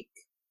break.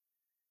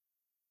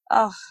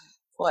 Oh,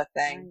 poor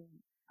thing.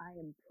 I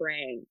am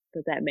praying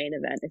that main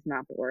event is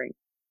not boring.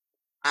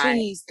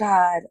 Please,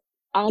 God.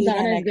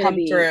 Aldana's gonna come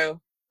through.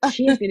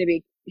 she's gonna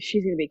be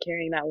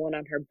carrying that one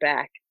on her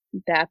back.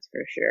 That's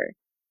for sure.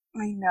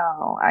 I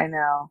know.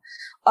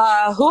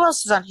 Who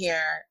else is on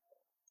here?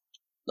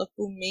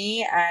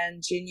 Lukumi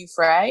and Jinyu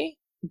Frey.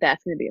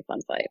 That's gonna be a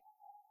fun fight.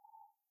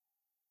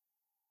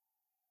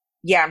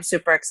 Yeah, I'm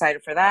super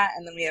excited for that.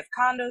 And then we have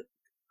Condit.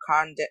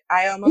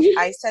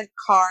 I said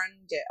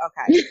Condit.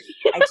 Okay.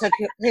 I took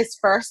his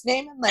first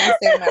name and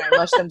last name and I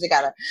mushed them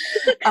together.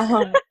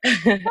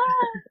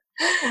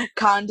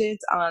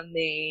 Condit's on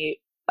the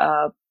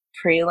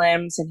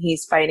prelims and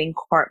he's fighting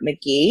Court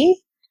McGee.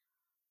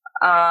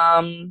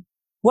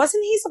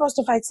 Wasn't he supposed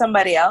to fight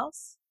somebody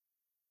else?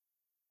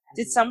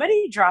 Did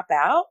somebody drop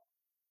out?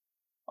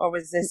 Or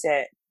was this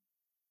it?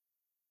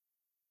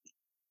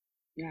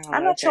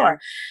 I'm not sure.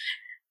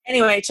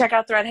 Anyway, check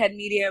out Threadhead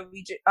Media.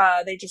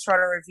 They just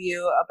wrote a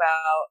review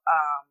about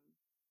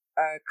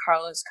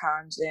Carlos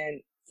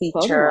Condit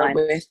feature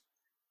with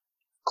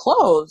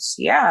clothes.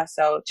 Yeah,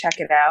 so check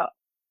it out.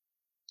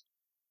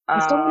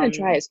 I still want to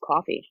try his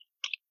coffee.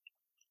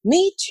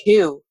 Me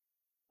too.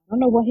 I don't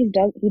know what he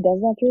does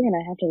that through, and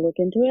I have to look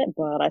into it,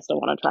 but I still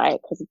want to try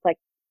it because it's like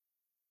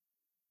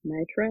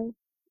nitro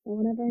or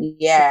whatever.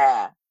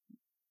 Yeah.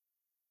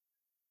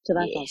 So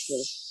that sounds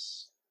good.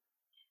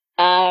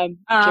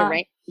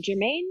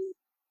 Jermaine,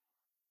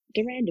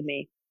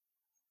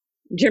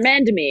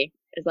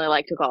 as I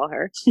like to call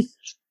her,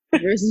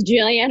 versus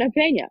Juliana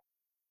Pena.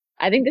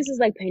 I think this is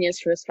like Pena's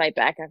first fight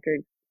back after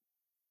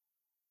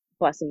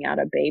busting out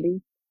a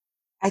baby.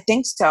 I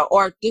think so.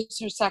 Or this is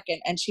her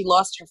second, and she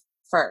lost her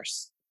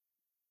first.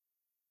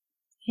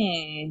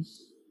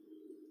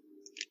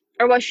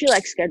 Or was she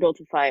like scheduled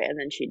to fight and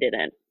then she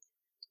didn't?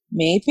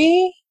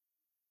 Maybe.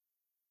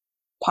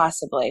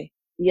 Possibly.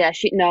 Yeah,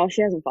 she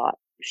hasn't fought.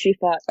 She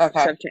fought.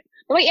 Okay.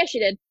 Oh wait, yeah, she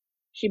did.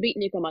 She beat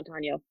Nico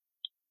Montano.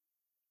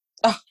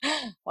 Oh,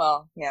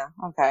 well, yeah,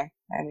 okay.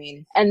 I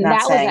mean, and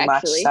not that saying was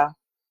actually, much, so.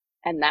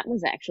 And that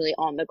was actually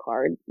on the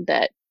card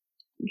that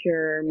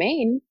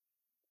Jermaine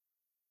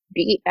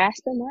beat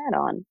Aspen Ladd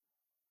on.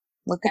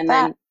 Look at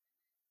that.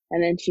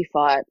 And then she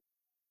fought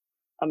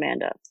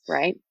Amanda,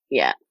 right?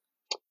 Yeah.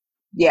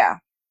 Yeah.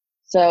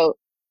 So,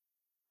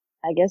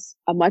 I guess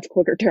a much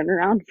quicker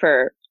turnaround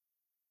for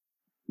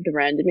de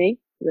Randamie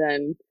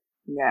than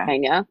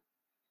Pena.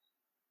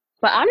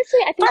 But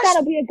honestly, I think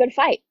that'll be a good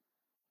fight.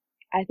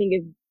 I think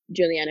if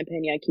Juliana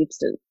Pena keeps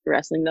to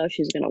wrestling, though,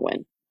 she's going to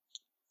win.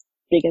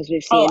 Because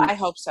we've seen... Oh, I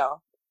hope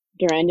so.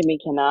 de Randamie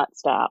cannot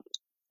stop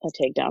a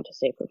takedown to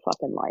save her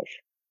fucking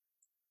life.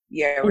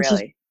 Yeah,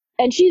 really.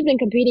 And she's been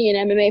competing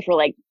in MMA for,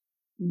 like,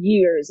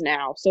 years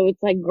now. So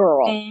it's like,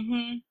 girl.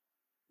 Mm-hmm.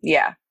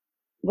 Yeah.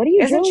 What are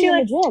you doing in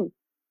the gym?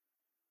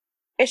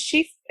 Is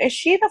she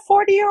the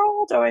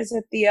 40-year-old or is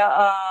it the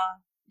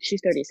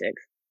She's 36.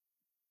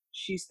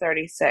 She's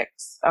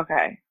 36.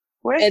 Okay.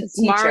 Where's the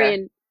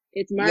teacher?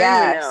 It's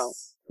Marion Renault,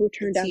 who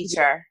turned out to be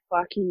a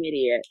fucking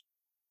idiot.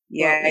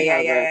 Yeah.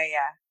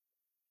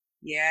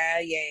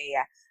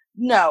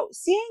 No,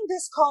 seeing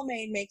this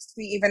co-main makes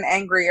me even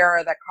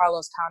angrier that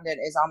Carlos Condit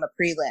is on the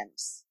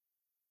prelims.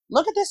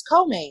 Look at this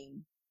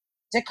co-main.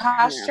 De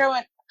Castro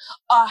and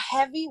a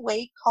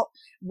heavyweight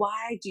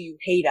Why do you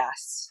hate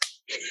us?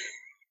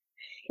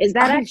 Is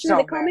that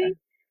actually the co-main?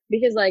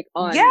 Because like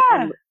on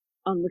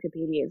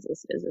Wikipedia it's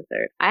listed as a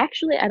third. I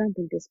don't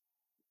think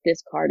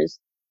this card is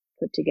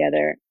put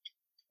together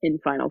in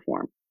final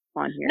form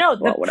on here. No,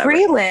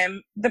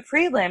 the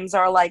prelims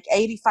are like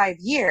 85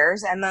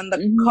 years, and then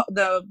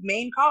the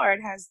main card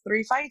has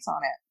 3 fights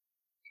on it.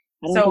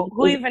 So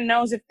who even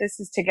knows if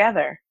this is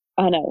together?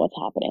 I know what's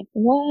happening.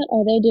 What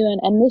are they doing?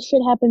 And this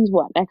shit happens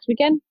next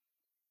weekend?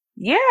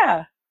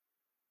 Yeah.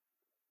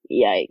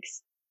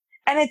 Yikes.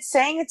 And it's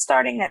saying it's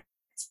starting at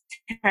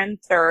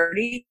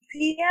 10:30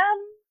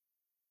 p.m.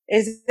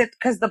 Is it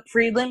because the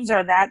prelims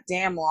are that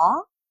damn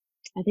long?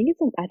 I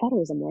thought it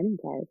was a morning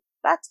card.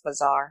 That's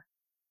bizarre.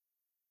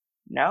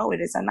 No, it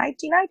is a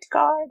nighty-night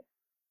card.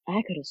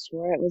 I could have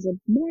swore it was a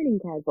morning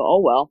card, but oh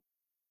well.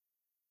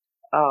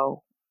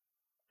 Oh.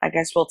 I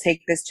guess we'll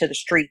take this to the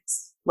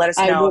streets. Let us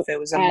know if it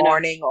was a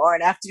morning or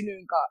an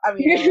afternoon card. I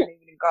mean, an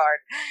evening card.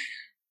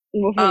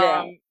 We'll figure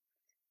out.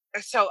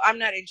 So I'm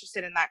not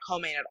interested in that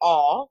co-main at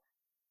all.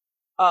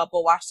 But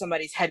watch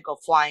somebody's head go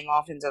flying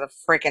off into the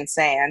freaking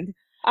sand.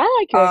 I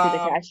like Hiroki De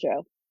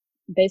Castro.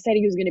 They said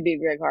he was going to be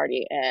Greg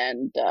Hardy,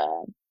 and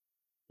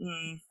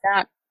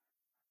that.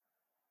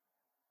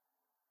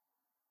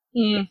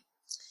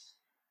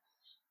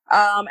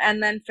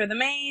 And then for the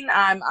main,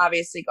 I'm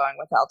obviously going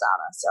with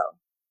Aldana. So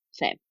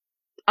same.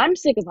 I'm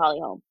sick of Holly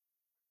Holm.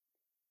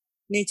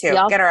 Me too.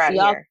 Get her out of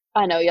here.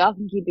 I know y'all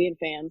can keep being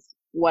fans.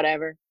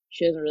 Whatever.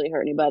 She doesn't really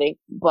hurt anybody,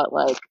 but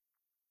like,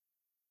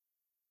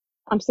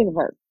 I'm sick of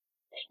her.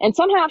 And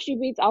somehow if she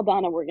beats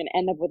Aldana, we're going to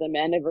end up with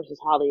Amanda versus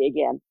Holly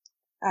again.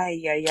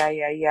 Ay.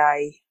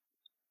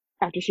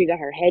 After she got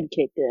her head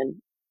kicked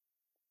in.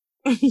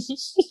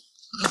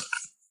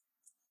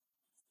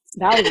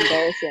 That was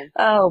embarrassing.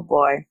 Oh,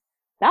 boy.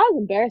 That was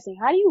embarrassing.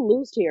 How do you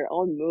lose to your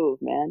own move,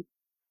 man?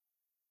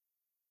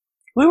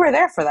 We were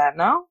there for that,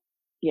 no?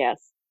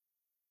 Yes.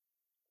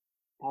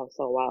 That was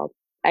so wild.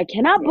 I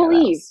cannot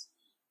believe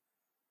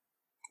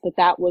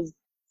that was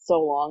so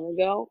long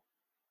ago.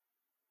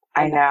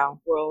 I know.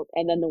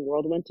 And then the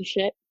world went to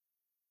shit.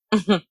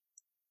 And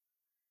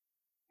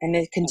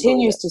it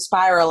continues to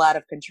spiral out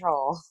of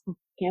control.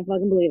 Can't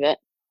fucking believe it.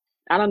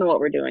 I don't know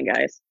what we're doing,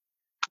 guys.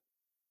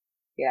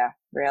 Yeah,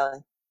 really.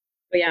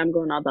 But yeah, I'm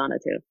going Aldana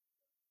too.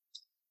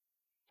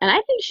 And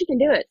I think she can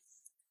do it.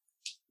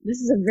 This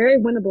is a very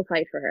winnable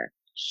fight for her.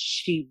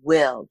 She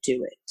will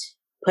do it.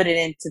 Put it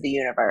into the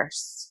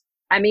universe.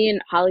 I mean,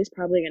 Holly's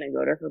probably going to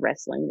go to her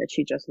wrestling that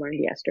she just learned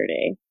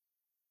yesterday.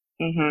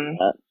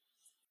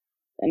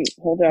 And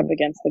hold her up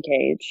against the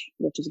cage,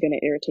 which is going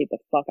to irritate the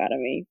fuck out of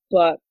me.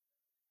 But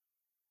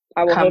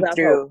I will hold out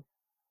hope.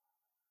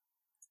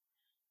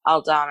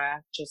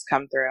 Aldana, just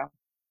come through.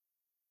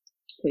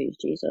 Please,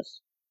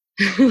 Jesus.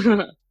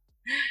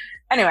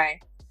 Anyway,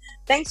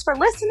 thanks for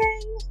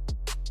listening.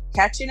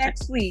 Catch you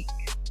next week.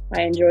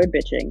 I enjoyed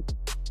bitching.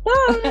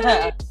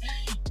 Bye.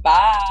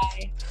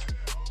 Bye.